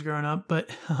lot when I was growing up, but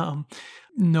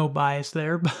no bias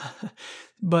there.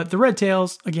 But the Red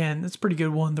Tails, again, that's a pretty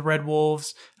good one. The Red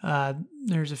Wolves,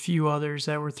 there's a few others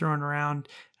that were thrown around.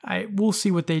 We'll see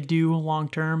what they do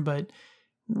long-term, but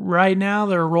right now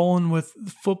they're rolling with the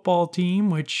football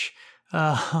team, which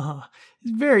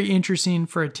is very interesting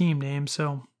for a team name.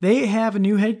 So they have a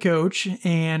new head coach,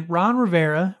 and Ron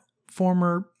Rivera,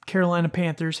 former Carolina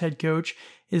Panthers head coach,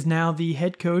 is now the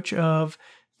head coach of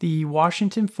the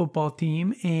Washington football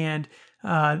team. And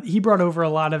he brought over a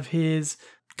lot of his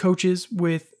coaches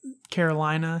with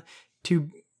Carolina to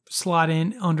slot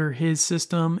in under his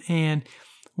system. And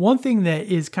one thing that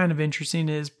is kind of interesting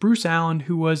is Bruce Allen,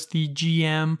 who was the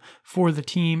GM for the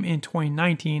team in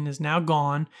 2019, is now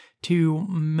gone, to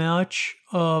much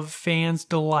of fans'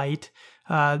 delight.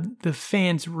 The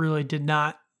fans really did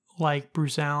not like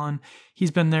Bruce Allen.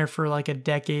 He's been there for like a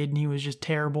decade and he was just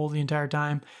terrible the entire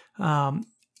time.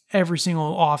 Every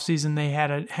single offseason they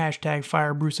had a hashtag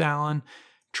fire Bruce Allen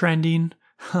trending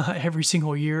every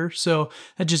single year. So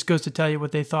that just goes to tell you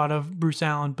what they thought of Bruce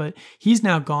Allen. But he's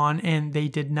now gone and they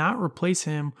did not replace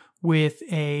him with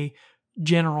a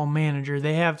general manager.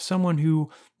 They have someone who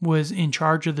was in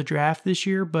charge of the draft this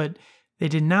year, but they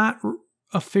did not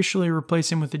officially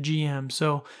replace him with a GM.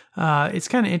 So it's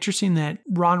kind of interesting that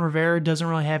Ron Rivera doesn't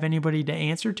really have anybody to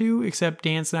answer to except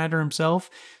Dan Snyder himself.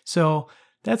 So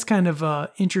that's kind of an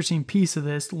interesting piece of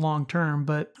this long term.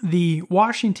 But the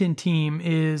Washington team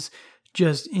is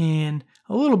just in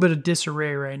a little bit of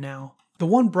disarray right now. The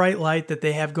one bright light that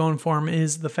they have going for them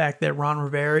is the fact that Ron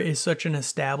Rivera is such an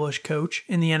established coach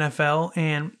in the NFL,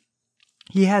 and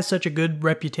he has such a good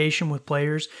reputation with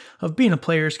players of being a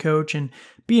player's coach and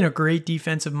being a great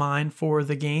defensive mind for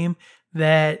the game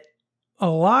that a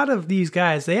lot of these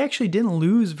guys, they actually didn't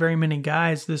lose very many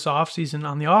guys this offseason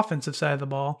on the offensive side of the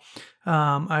ball.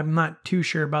 I'm not too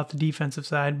sure about the defensive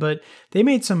side, but they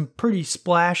made some pretty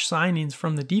splash signings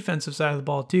from the defensive side of the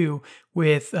ball too,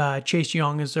 with Chase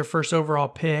Young as their first overall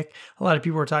pick. A lot of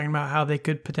people were talking about how they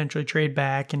could potentially trade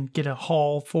back and get a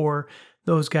haul for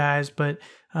those guys, but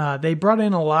they brought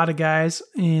in a lot of guys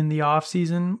in the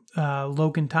offseason.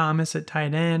 Logan Thomas at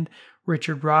tight end,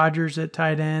 Richard Rodgers at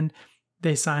tight end.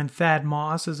 They signed Thad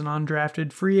Moss as an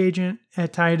undrafted free agent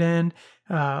at tight end.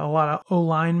 A lot of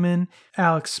O-linemen.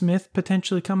 Alex Smith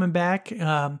potentially coming back.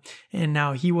 And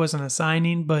now he wasn't a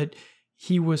signing, but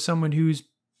he was someone who's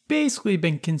basically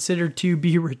been considered to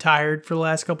be retired for the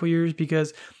last couple of years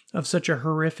because of such a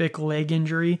horrific leg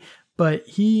injury. But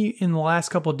he, in the last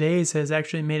couple of days, has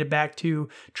actually made it back to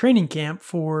training camp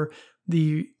for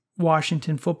the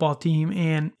Washington football team.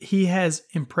 And he has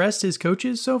impressed his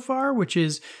coaches so far, which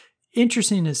is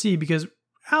interesting to see because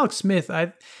Alex Smith,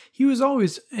 he was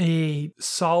always a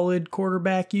solid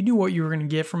quarterback. You knew what you were going to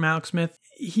get from Alex Smith.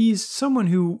 He's someone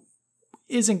who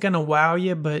isn't going to wow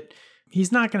you, but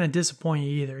he's not going to disappoint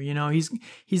you either. You know,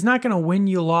 he's not going to win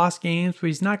you lost games, but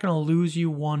he's not going to lose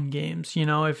you won games, you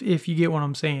know, if you get what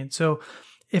I'm saying. So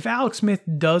if Alex Smith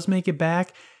does make it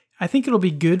back, I think it'll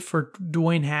be good for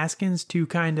Dwayne Haskins to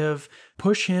kind of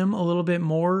push him a little bit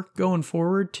more going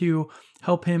forward to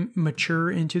help him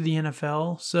mature into the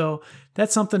NFL. So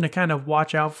that's something to kind of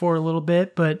watch out for a little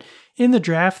bit. But in the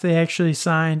draft, they actually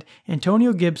signed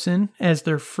Antonio Gibson as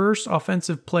their first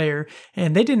offensive player,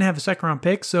 and they didn't have a second round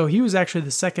pick. So he was actually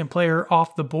the second player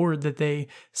off the board that they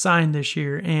signed this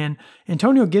year. And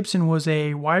Antonio Gibson was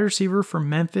a wide receiver from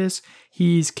Memphis.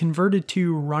 He's converted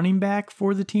to running back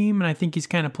for the team, and I think he's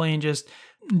kind of playing just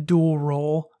dual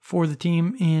role for the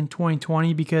team in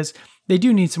 2020 because they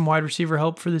do need some wide receiver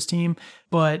help for this team,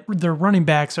 but their running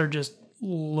backs are just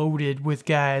loaded with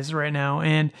guys right now.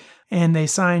 And they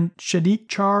signed Shadiq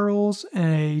Charles,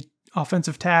 a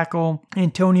offensive tackle,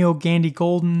 Antonio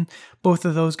Gandy-Golden, both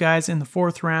of those guys in the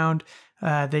 4th round.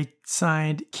 They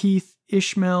signed Keith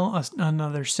Ishmael,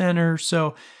 another center.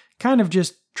 So kind of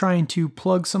just trying to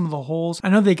plug some of the holes. I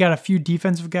know they got a few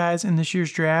defensive guys in this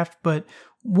year's draft, but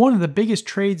one of the biggest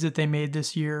trades that they made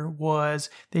this year was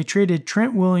they traded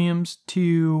Trent Williams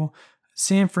to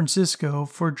San Francisco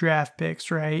for draft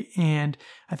picks, right? And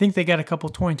I think they got a couple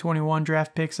 2021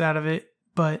 draft picks out of it.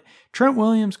 But Trent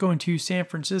Williams going to San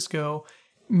Francisco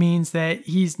means that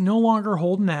he's no longer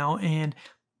holding out,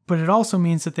 but it also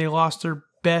means that they lost their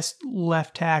best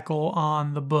left tackle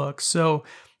on the books. So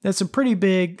that's a pretty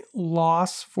big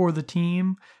loss for the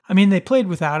team. I mean, they played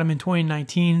without him in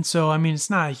 2019, so I mean, it's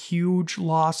not a huge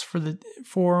loss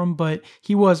for him, but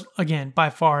he was, again, by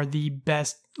far the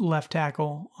best left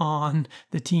tackle on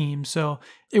the team. So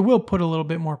it will put a little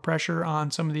bit more pressure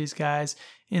on some of these guys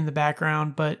in the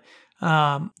background. But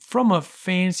from a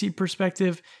fantasy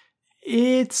perspective,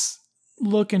 it's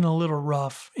looking a little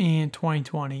rough in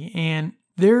 2020. And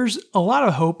there's a lot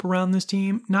of hope around this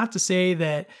team. Not to say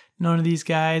that none of these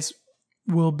guys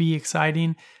will be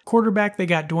exciting. Quarterback, they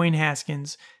got Dwayne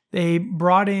Haskins. They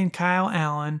brought in Kyle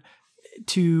Allen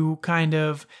to kind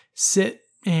of sit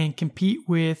and compete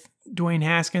with Dwayne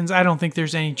Haskins. I don't think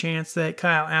there's any chance that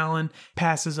Kyle Allen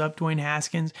passes up Dwayne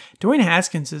Haskins. Dwayne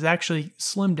Haskins has actually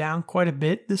slimmed down quite a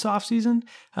bit this offseason.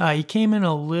 He came in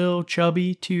a little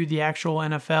chubby to the actual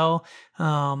NFL,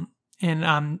 and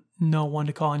I'm no one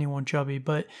to call anyone chubby,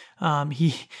 but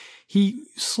he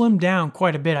slimmed down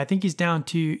quite a bit. I think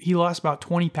he lost about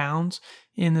 20 pounds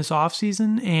in this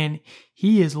offseason, and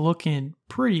he is looking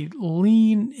pretty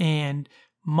lean and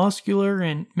muscular,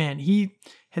 and man, he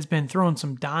has been throwing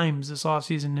some dimes this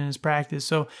offseason in his practice.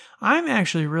 So I'm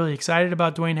actually really excited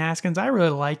about Dwayne Haskins. I really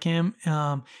like him.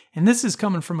 And this is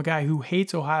coming from a guy who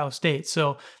hates Ohio State.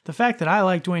 So the fact that I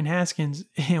like Dwayne Haskins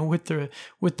with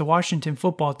the Washington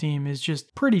football team is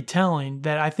just pretty telling,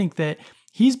 that I think that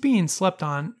he's being slept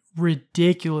on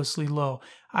ridiculously low.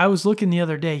 I was looking the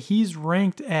other day, he's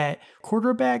ranked at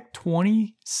quarterback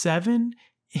 27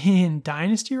 in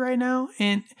Dynasty right now,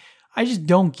 and I just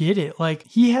don't get it. Like,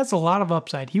 he has a lot of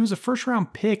upside. He was a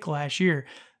first-round pick last year.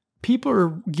 People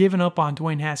are giving up on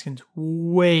Dwayne Haskins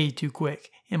way too quick,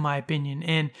 in my opinion,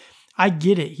 and I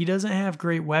get it. He doesn't have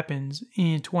great weapons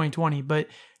in 2020, but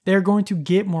they're going to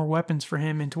get more weapons for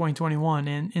him in 2021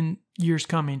 and in years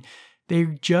coming. They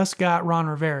just got Ron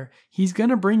Rivera. He's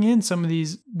going to bring in some of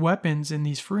these weapons and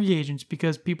these free agents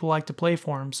because people like to play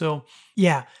for him. So,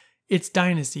 yeah, it's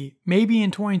Dynasty. Maybe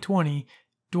in 2020,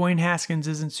 Dwayne Haskins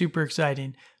isn't super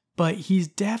exciting, but he's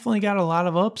definitely got a lot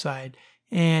of upside,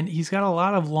 and he's got a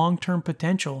lot of long-term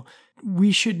potential.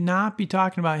 We should not be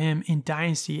talking about him in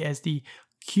Dynasty as the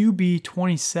QB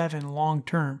 27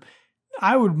 long-term.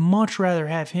 I would much rather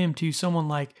have him to someone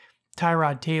like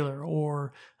Tyrod Taylor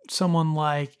or someone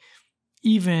like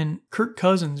even Kirk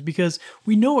Cousins, because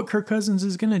we know what Kirk Cousins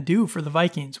is going to do for the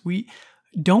Vikings. We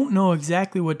don't know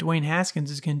exactly what Dwayne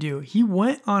Haskins is going to do. He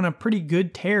went on a pretty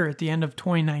good tear at the end of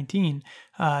 2019.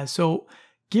 So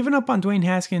giving up on Dwayne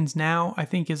Haskins now, I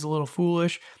think, is a little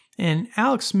foolish. And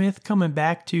Alex Smith coming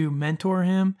back to mentor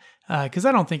him, because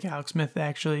I don't think Alex Smith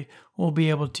actually will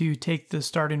be able to take the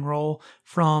starting role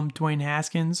from Dwayne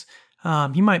Haskins.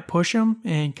 He might push him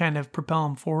and kind of propel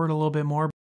him forward a little bit more.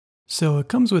 So it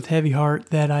comes with heavy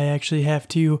heart that I actually have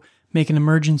to make an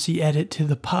emergency edit to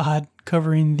the pod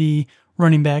covering the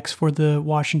running backs for the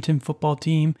Washington football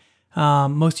team.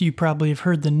 Most of you probably have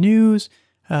heard the news.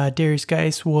 Derrius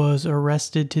Guice was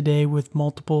arrested today with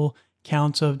multiple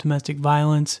counts of domestic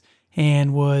violence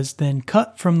and was then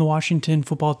cut from the Washington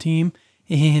football team.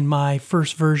 In my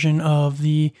first version of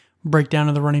the breakdown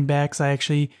of the running backs, I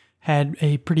actually had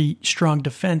a pretty strong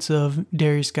defense of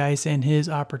Derrius Guice and his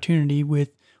opportunity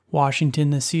with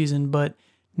Washington this season, but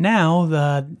now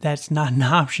that's not an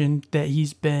option, that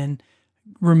he's been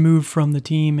removed from the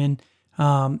team. And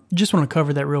just want to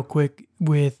cover that real quick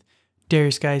with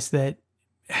Derrius Guice, that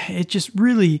it just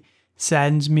really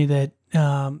saddens me that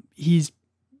he's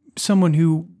someone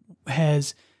who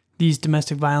has these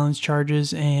domestic violence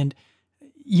charges, and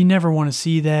you never want to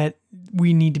see that.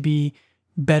 We need to be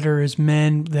better as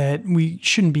men, that we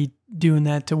shouldn't be doing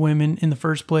that to women in the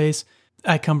first place.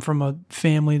 I come from a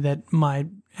family that my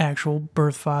actual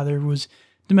birth father was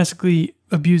domestically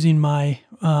abusing my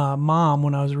mom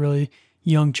when I was a really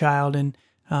young child. And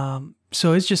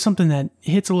so it's just something that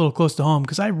hits a little close to home,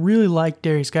 because I really like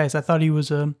Derrius Guice. I thought he was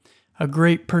a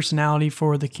great personality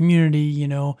for the community. You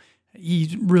know,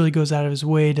 he really goes out of his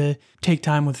way to take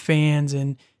time with fans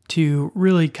and to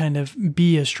really kind of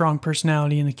be a strong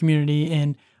personality in the community.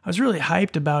 And I was really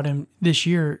hyped about him this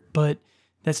year, but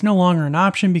that's no longer an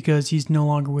option because he's no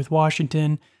longer with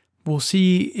Washington. We'll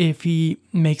see if he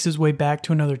makes his way back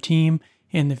to another team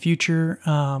in the future.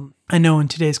 I know in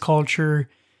today's culture,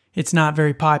 it's not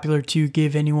very popular to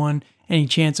give anyone any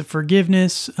chance of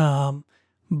forgiveness,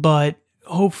 but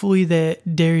hopefully that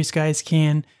Derrius Guice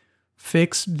can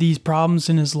fix these problems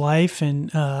in his life.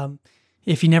 And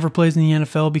if he never plays in the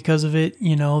NFL because of it,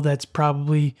 you know, that's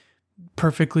probably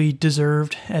perfectly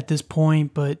deserved at this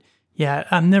point. But yeah,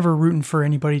 I'm never rooting for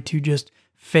anybody to just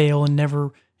fail and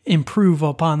never improve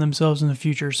upon themselves in the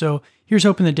future. So here's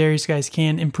hoping that Derrius Guice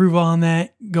can improve on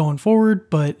that going forward.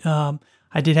 But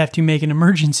I did have to make an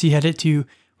emergency edit to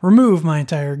remove my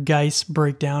entire Guice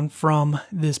breakdown from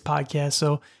this podcast.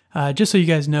 So just so you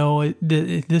guys know,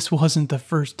 this wasn't the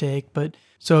first take. But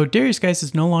so Derrius Guice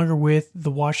is no longer with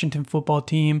the Washington football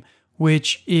team,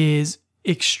 which is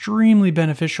extremely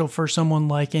beneficial for someone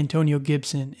like Antonio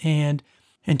Gibson. And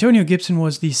Antonio Gibson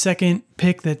was the second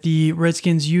pick that the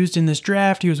Redskins used in this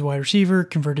draft. He was a wide receiver,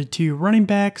 converted to running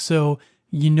back, so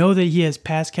you know that he has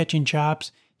pass-catching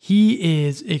chops. He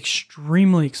is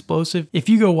extremely explosive. If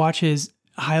you go watch his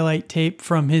highlight tape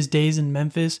from his days in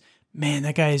Memphis, man,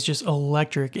 that guy is just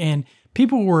electric. And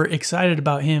people were excited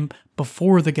about him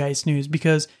before the Guice news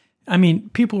because, I mean,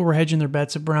 people were hedging their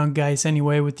bets around Guice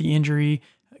anyway with the injury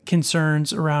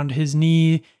concerns around his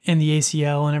knee and the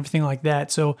ACL and everything like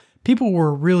that. So people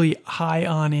were really high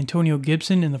on Antonio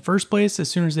Gibson in the first place as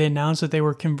soon as they announced that they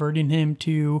were converting him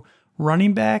to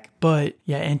running back. But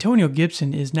yeah, Antonio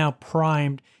Gibson is now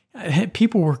primed.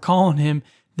 People were calling him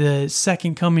the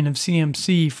second coming of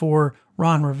CMC for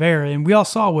Ron Rivera, and we all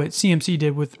saw what CMC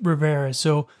did with Rivera.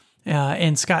 So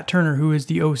and Scott Turner, who is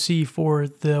the OC for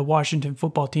the Washington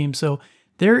football team. So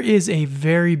there is a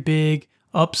very big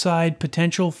upside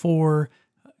potential for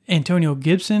Antonio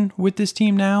Gibson with this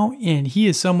team now, and he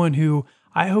is someone who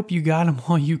I hope you got him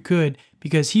while you could,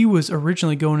 because he was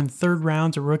originally going in third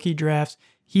rounds of rookie drafts.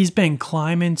 He's been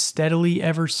climbing steadily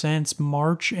ever since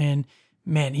March, and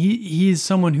man, he is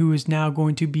someone who is now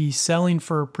going to be selling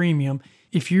for a premium.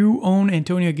 If you own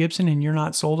Antonio Gibson and you're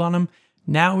not sold on him,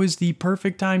 now is the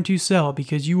perfect time to sell,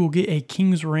 because you will get a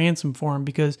king's ransom for him,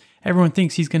 because everyone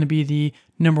thinks he's going to be the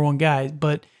number one guy.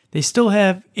 But they still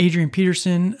have Adrian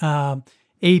Peterson,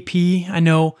 AP. I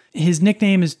know his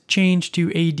nickname has changed to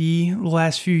AD the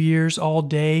last few years, all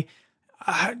day.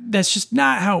 That's just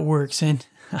not how it works. And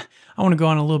I want to go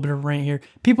on a little bit of a rant here.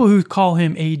 People who call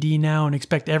him AD now and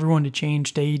expect everyone to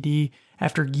change to AD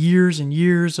after years and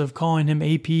years of calling him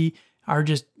AP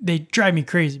they drive me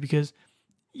crazy, because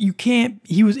you can't.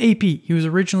 He was AP. He was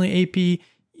originally AP,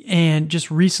 and just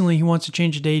recently he wants to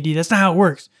change it to AD. That's not how it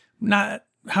works. Not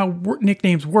how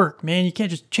nicknames work, man. You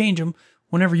can't just change them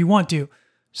whenever you want to.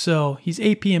 So he's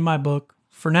AP in my book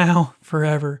for now,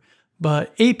 forever.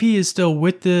 But AP is still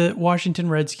with the Washington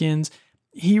Redskins.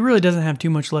 He really doesn't have too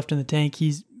much left in the tank.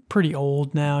 He's pretty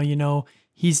old now,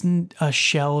 He's a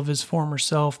shell of his former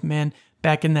self, man.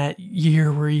 Back in that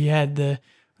year where he had the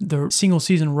single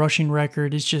season rushing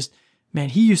record, it's just, man,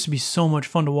 he used to be so much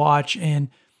fun to watch, and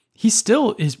he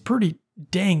still is pretty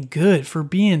dang good for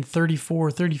being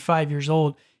 34, 35 years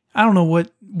old. I don't know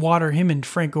what water him and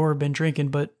Frank Gore have been drinking,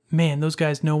 but man, those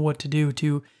guys know what to do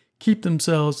to keep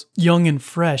themselves young and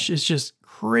fresh. It's just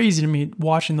crazy to me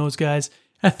watching those guys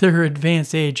at their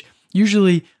advanced age.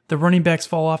 Usually the running backs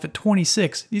fall off at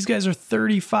 26. These guys are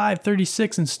 35,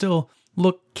 36 and still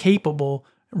look capable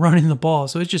running the ball.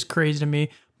 So it's just crazy to me.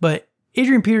 But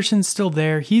Adrian Peterson's still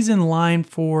there. He's in line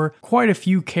for quite a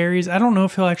few carries. I don't know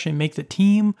if he'll actually make the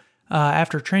team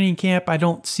after training camp. I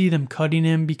don't see them cutting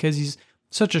him because he's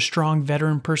such a strong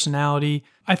veteran personality.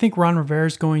 I think Ron Rivera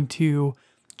is going to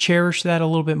cherish that a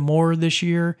little bit more this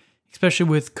year, especially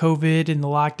with COVID and the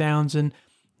lockdowns and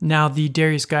now the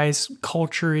Darius Guice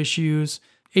culture issues.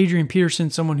 Adrian Peterson,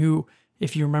 someone who,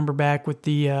 if you remember back with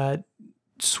the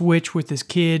switch with his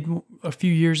kid a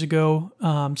few years ago,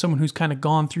 someone who's kind of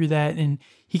gone through that, and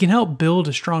he can help build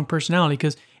a strong personality,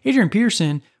 because Adrian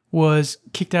Peterson was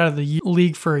kicked out of the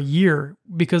league for a year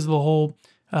because of the whole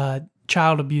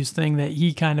child abuse thing that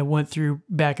he kind of went through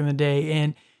back in the day.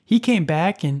 And he came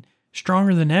back and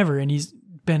stronger than ever. And he's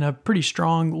been a pretty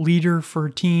strong leader for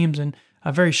teams and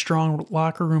a very strong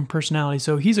locker room personality.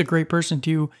 So he's a great person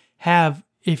to have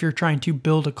if you're trying to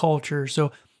build a culture.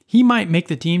 So he might make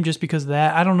the team just because of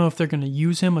that. I don't know if they're going to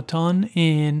use him a ton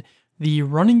in the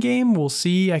running game. We'll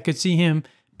see. I could see him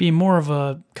being more of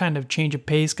a kind of change of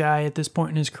pace guy at this point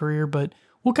in his career, but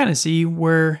we'll kind of see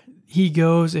where he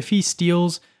goes. If he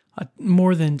steals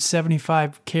more than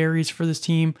 75 carries for this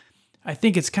team, I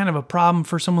think it's kind of a problem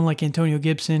for someone like Antonio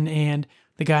Gibson and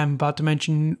the guy I'm about to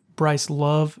mention, Bryce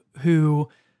Love, who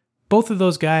both of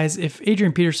those guys, if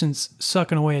Adrian Peterson's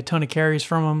sucking away a ton of carries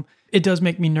from him, it does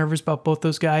make me nervous about both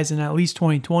those guys in at least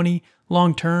 2020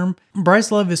 long term.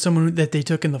 Bryce Love is someone that they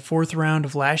took in the 4th round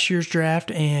of last year's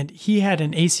draft, and he had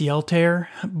an ACL tear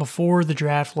before the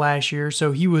draft last year,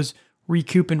 so he was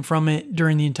recouping from it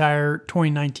during the entire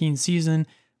 2019 season.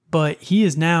 But he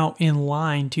is now in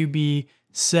line to be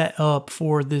set up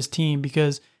for this team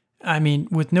because, I mean,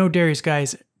 with no Darius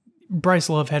Guice, Bryce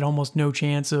Love had almost no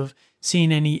chance of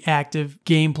seeing any active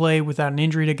gameplay without an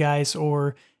injury to Guice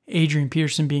or Adrian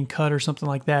Peterson being cut or something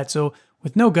like that. So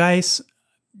with no Guice,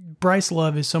 Bryce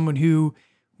Love is someone who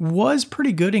was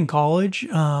pretty good in college.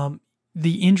 The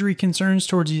injury concerns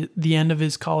towards the end of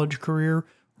his college career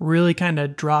really kind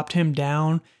of dropped him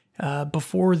down.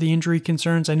 Before the injury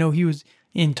concerns, I know he was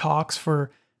in talks for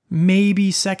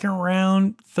maybe 2nd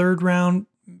round, 3rd round.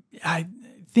 I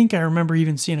think I remember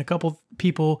even seeing a couple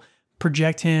people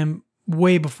project him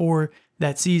way before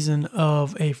that season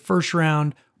of a 1st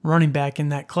round running back in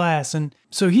that class. And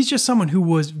so he's just someone who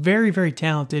was very, very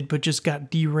talented, but just got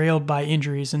derailed by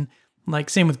injuries. And like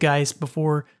same with Guice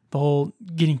before the whole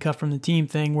getting cut from the team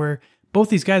thing, where both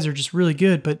these guys are just really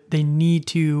good, but they need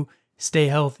to stay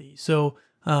healthy. So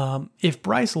if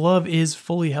Bryce Love is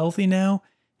fully healthy now,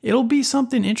 it'll be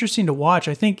something interesting to watch.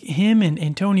 I think him and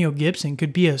Antonio Gibson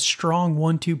could be a strong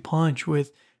 1-2 punch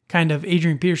with kind of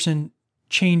Adrian Peterson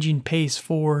changing pace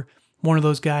for one of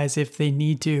those guys if they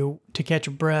need to catch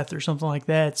a breath or something like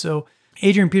that. So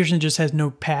Adrian Peterson just has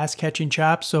no pass catching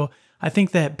chops. So I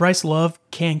think that Bryce Love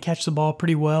can catch the ball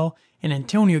pretty well, and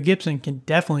Antonio Gibson can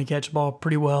definitely catch the ball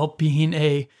pretty well being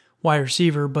a wide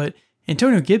receiver. But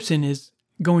Antonio Gibson is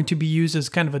going to be used as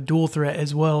kind of a dual threat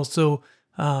as well. So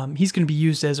he's going to be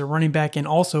used as a running back and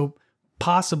also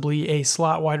possibly a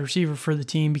slot wide receiver for the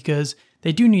team, because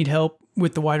they do need help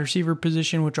with the wide receiver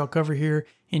position, which I'll cover here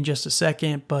in just a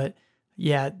second. But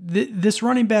yeah, this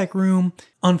running back room,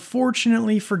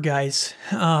 unfortunately for Geis,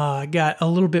 got a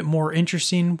little bit more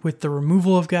interesting with the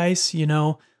removal of Geis. You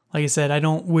know, like I said, I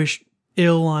don't wish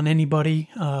ill on anybody.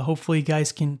 Hopefully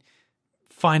Geis can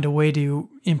find a way to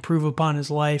improve upon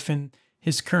his life and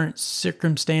his current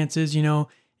circumstances. You know,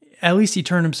 at least he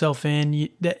turned himself in.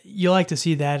 You like to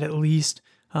see that at least.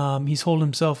 He's holding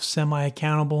himself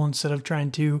semi-accountable instead of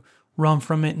trying to run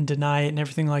from it and deny it and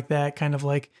everything like that, kind of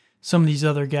like some of these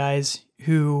other guys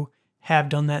who have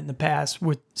done that in the past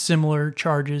with similar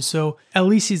charges. So at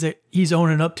least he's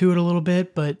owning up to it a little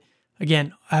bit. But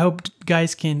again, I hope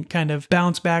guys can kind of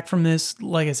bounce back from this.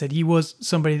 Like I said, he was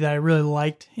somebody that I really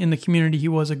liked in the community. He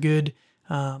was good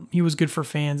for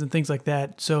fans and things like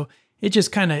that. So it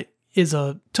just kind of is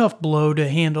a tough blow to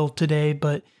handle today.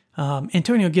 But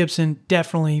Antonio Gibson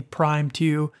definitely primed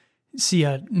to see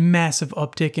a massive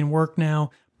uptick in work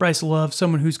now. Bryce Love,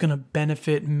 someone who's going to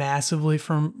benefit massively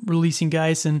from releasing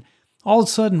guys. And all of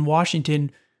a sudden,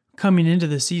 Washington coming into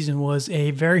the season was a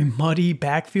very muddy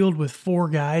backfield with 4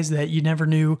 guys that you never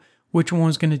knew which one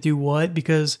was going to do what,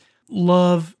 because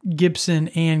Love, Gibson,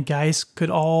 and Geis could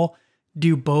all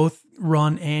do both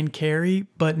run and carry.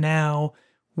 But now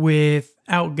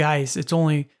without Geis, it's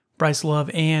only Bryce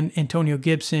Love and Antonio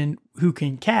Gibson who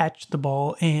can catch the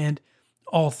ball, and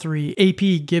all 3,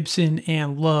 AP, Gibson,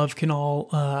 and Love, can all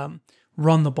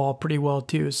run the ball pretty well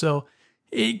too. So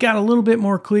it got a little bit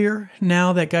more clear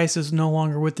now that Geis is no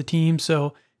longer with the team.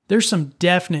 So there's some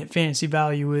definite fantasy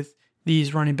value with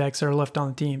these running backs that are left on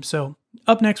the team. So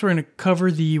up next, we're going to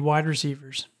cover the wide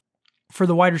receivers. For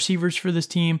the wide receivers for this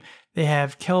team, they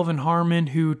have Kelvin Harmon,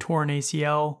 who tore an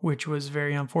ACL, which was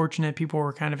very unfortunate. People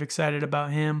were kind of excited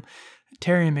about him.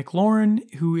 Terry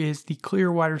McLaurin, who is the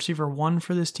clear wide receiver 1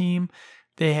 for this team.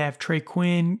 They have Trey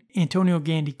Quinn, Antonio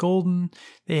Gandy Golden.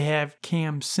 They have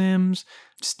Cam Sims,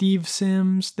 Steve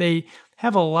Sims. They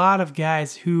have a lot of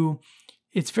guys who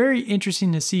it's very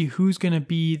interesting to see who's going to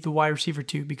be the wide receiver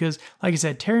 2, because like I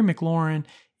said, Terry McLaurin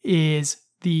is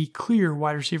the clear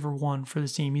wide receiver 1 for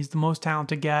this team. He's the most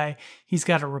talented guy. He's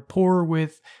got a rapport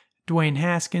with Dwayne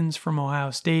Haskins from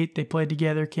Ohio State. They played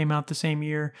together, came out the same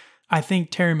year. I think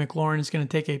Terry McLaurin is going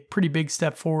to take a pretty big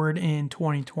step forward in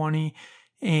 2020.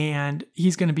 And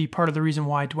he's going to be part of the reason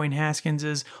why Dwayne Haskins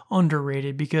is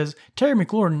underrated, because Terry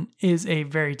McLaurin is a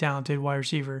very talented wide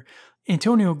receiver.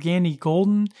 Antonio Gandy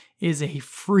Golden is a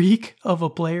freak of a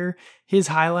player. His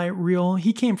highlight reel,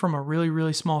 he came from a really,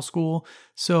 really small school.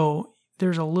 So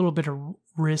there's a little bit of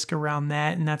risk around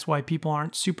that. And that's why people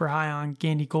aren't super high on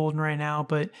Gandy Golden right now.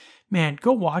 But man,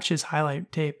 go watch his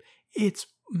highlight tape. It's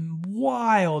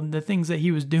wild, the things that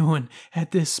he was doing at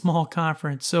this small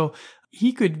conference. So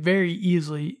he could very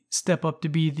easily step up to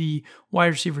be the wide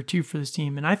receiver 2 for this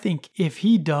team. And I think if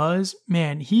he does,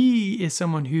 man, he is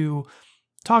someone who,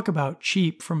 talk about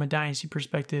cheap from a dynasty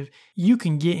perspective. You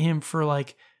can get him for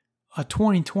like a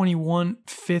 2021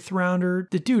 5th rounder.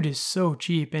 The dude is so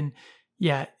cheap. And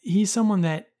yeah, he's someone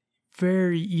that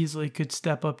very easily could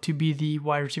step up to be the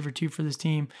wide receiver 2 for this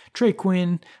team. Trey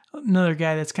Quinn, another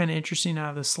guy that's kind of interesting out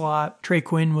of the slot. Trey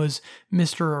Quinn was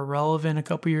Mr. Irrelevant a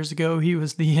couple years ago. He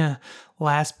was the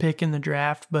last pick in the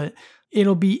draft, but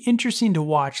it'll be interesting to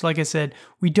watch. Like I said,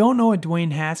 we don't know what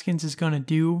Dwayne Haskins is going to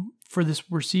do for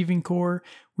this receiving core.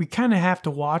 We kind of have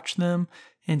to watch them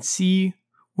and see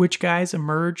which guys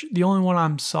emerge. The only one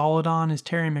I'm solid on is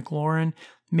Terry McLaurin,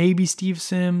 maybe Steve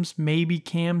Sims, maybe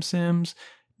Cam Sims.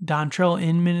 Dontrell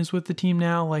Inman is with the team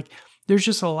now. Like, there's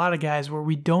just a lot of guys where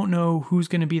we don't know who's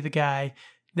going to be the guy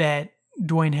that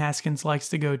Dwayne Haskins likes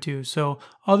to go to. So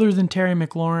other than Terry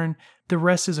McLaurin, the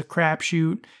rest is a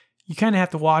crapshoot. You kind of have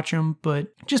to watch them, but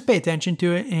just pay attention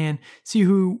to it and see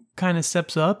who kind of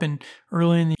steps up, and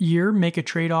early in the year, make a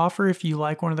trade offer if you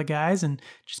like one of the guys and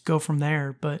just go from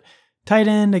there. But tight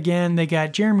end, again, they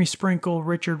got Jeremy Sprinkle,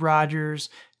 Richard Rodgers,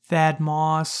 Thad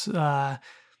Moss.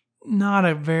 Not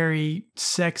a very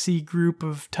sexy group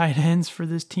of tight ends for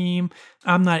this team.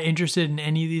 I'm not interested in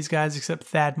any of these guys except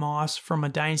Thad Moss from a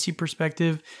dynasty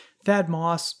perspective. Thad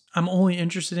Moss, I'm only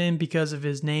interested in because of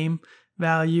his name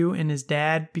value and his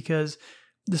dad, because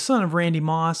the son of Randy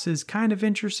Moss is kind of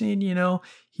interesting. You know,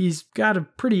 he's got a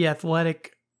pretty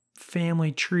athletic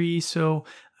family tree, so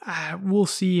we'll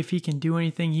see if he can do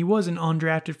anything. He was an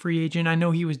undrafted free agent. I know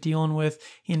he was dealing with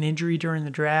an injury during the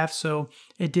draft, so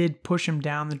it did push him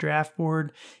down the draft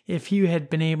board. If he had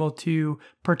been able to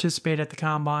participate at the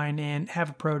combine and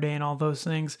have a pro day and all those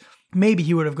things, maybe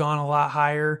he would have gone a lot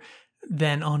higher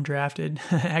than undrafted,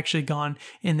 actually gone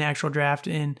in the actual draft,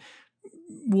 and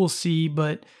we'll see.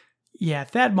 But yeah,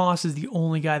 Thad Moss is the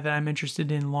only guy that I'm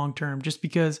interested in long term, just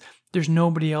because there's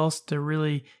nobody else to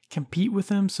really compete with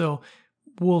him. So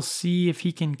we'll see if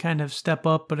he can kind of step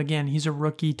up. But again, he's a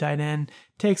rookie tight end.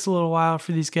 Takes a little while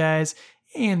for these guys,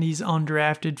 and he's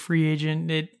undrafted free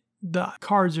agent. The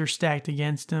cards are stacked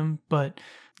against him, but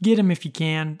get him if you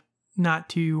can. Not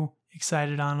too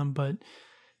excited on him, but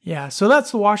yeah. So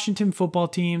that's the Washington football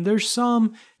team. There's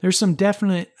some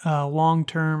definite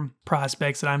long-term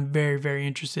prospects that I'm very, very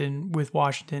interested in with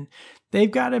Washington.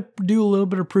 They've got to do a little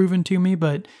bit of proving to me,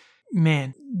 but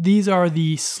man, these are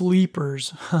the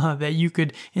sleepers that you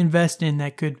could invest in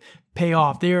that could pay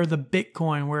off. They are the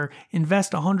Bitcoin where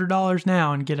invest $100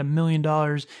 now and get $1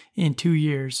 million in 2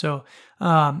 years. So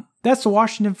that's the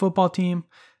Washington football team.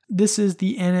 This is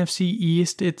the NFC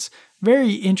East. It's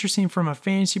very interesting from a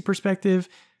fantasy perspective.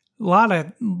 A lot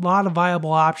of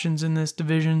viable options in this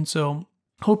division. So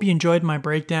hope you enjoyed my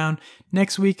breakdown.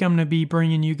 Next week, I'm going to be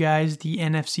bringing you guys the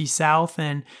NFC South,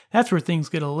 and that's where things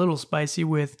get a little spicy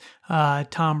with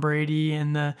Tom Brady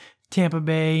and the Tampa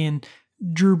Bay and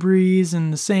Drew Brees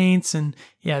and the Saints. And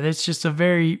yeah, that's just a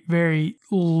very, very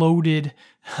loaded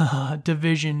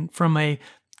division from a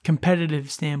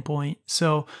competitive standpoint.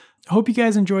 So I hope you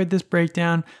guys enjoyed this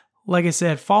breakdown. Like I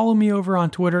said, follow me over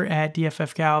on Twitter at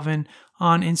DFF Calvin,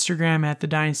 on Instagram at The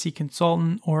Dynasty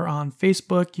Consultant, or on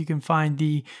Facebook. You can find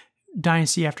the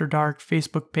Dynasty After Dark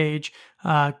Facebook page.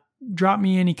 Drop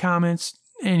me any comments,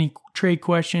 any trade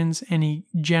questions, any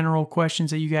general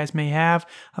questions that you guys may have.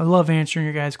 I love answering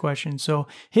your guys' questions. So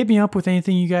hit me up with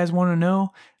anything you guys want to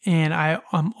know, and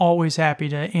I'm always happy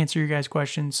to answer your guys'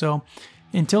 questions. So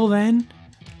until then,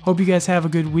 hope you guys have a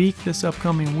good week this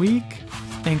upcoming week.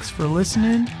 Thanks for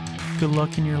listening. Good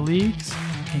luck in your leagues,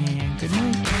 and good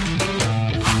night.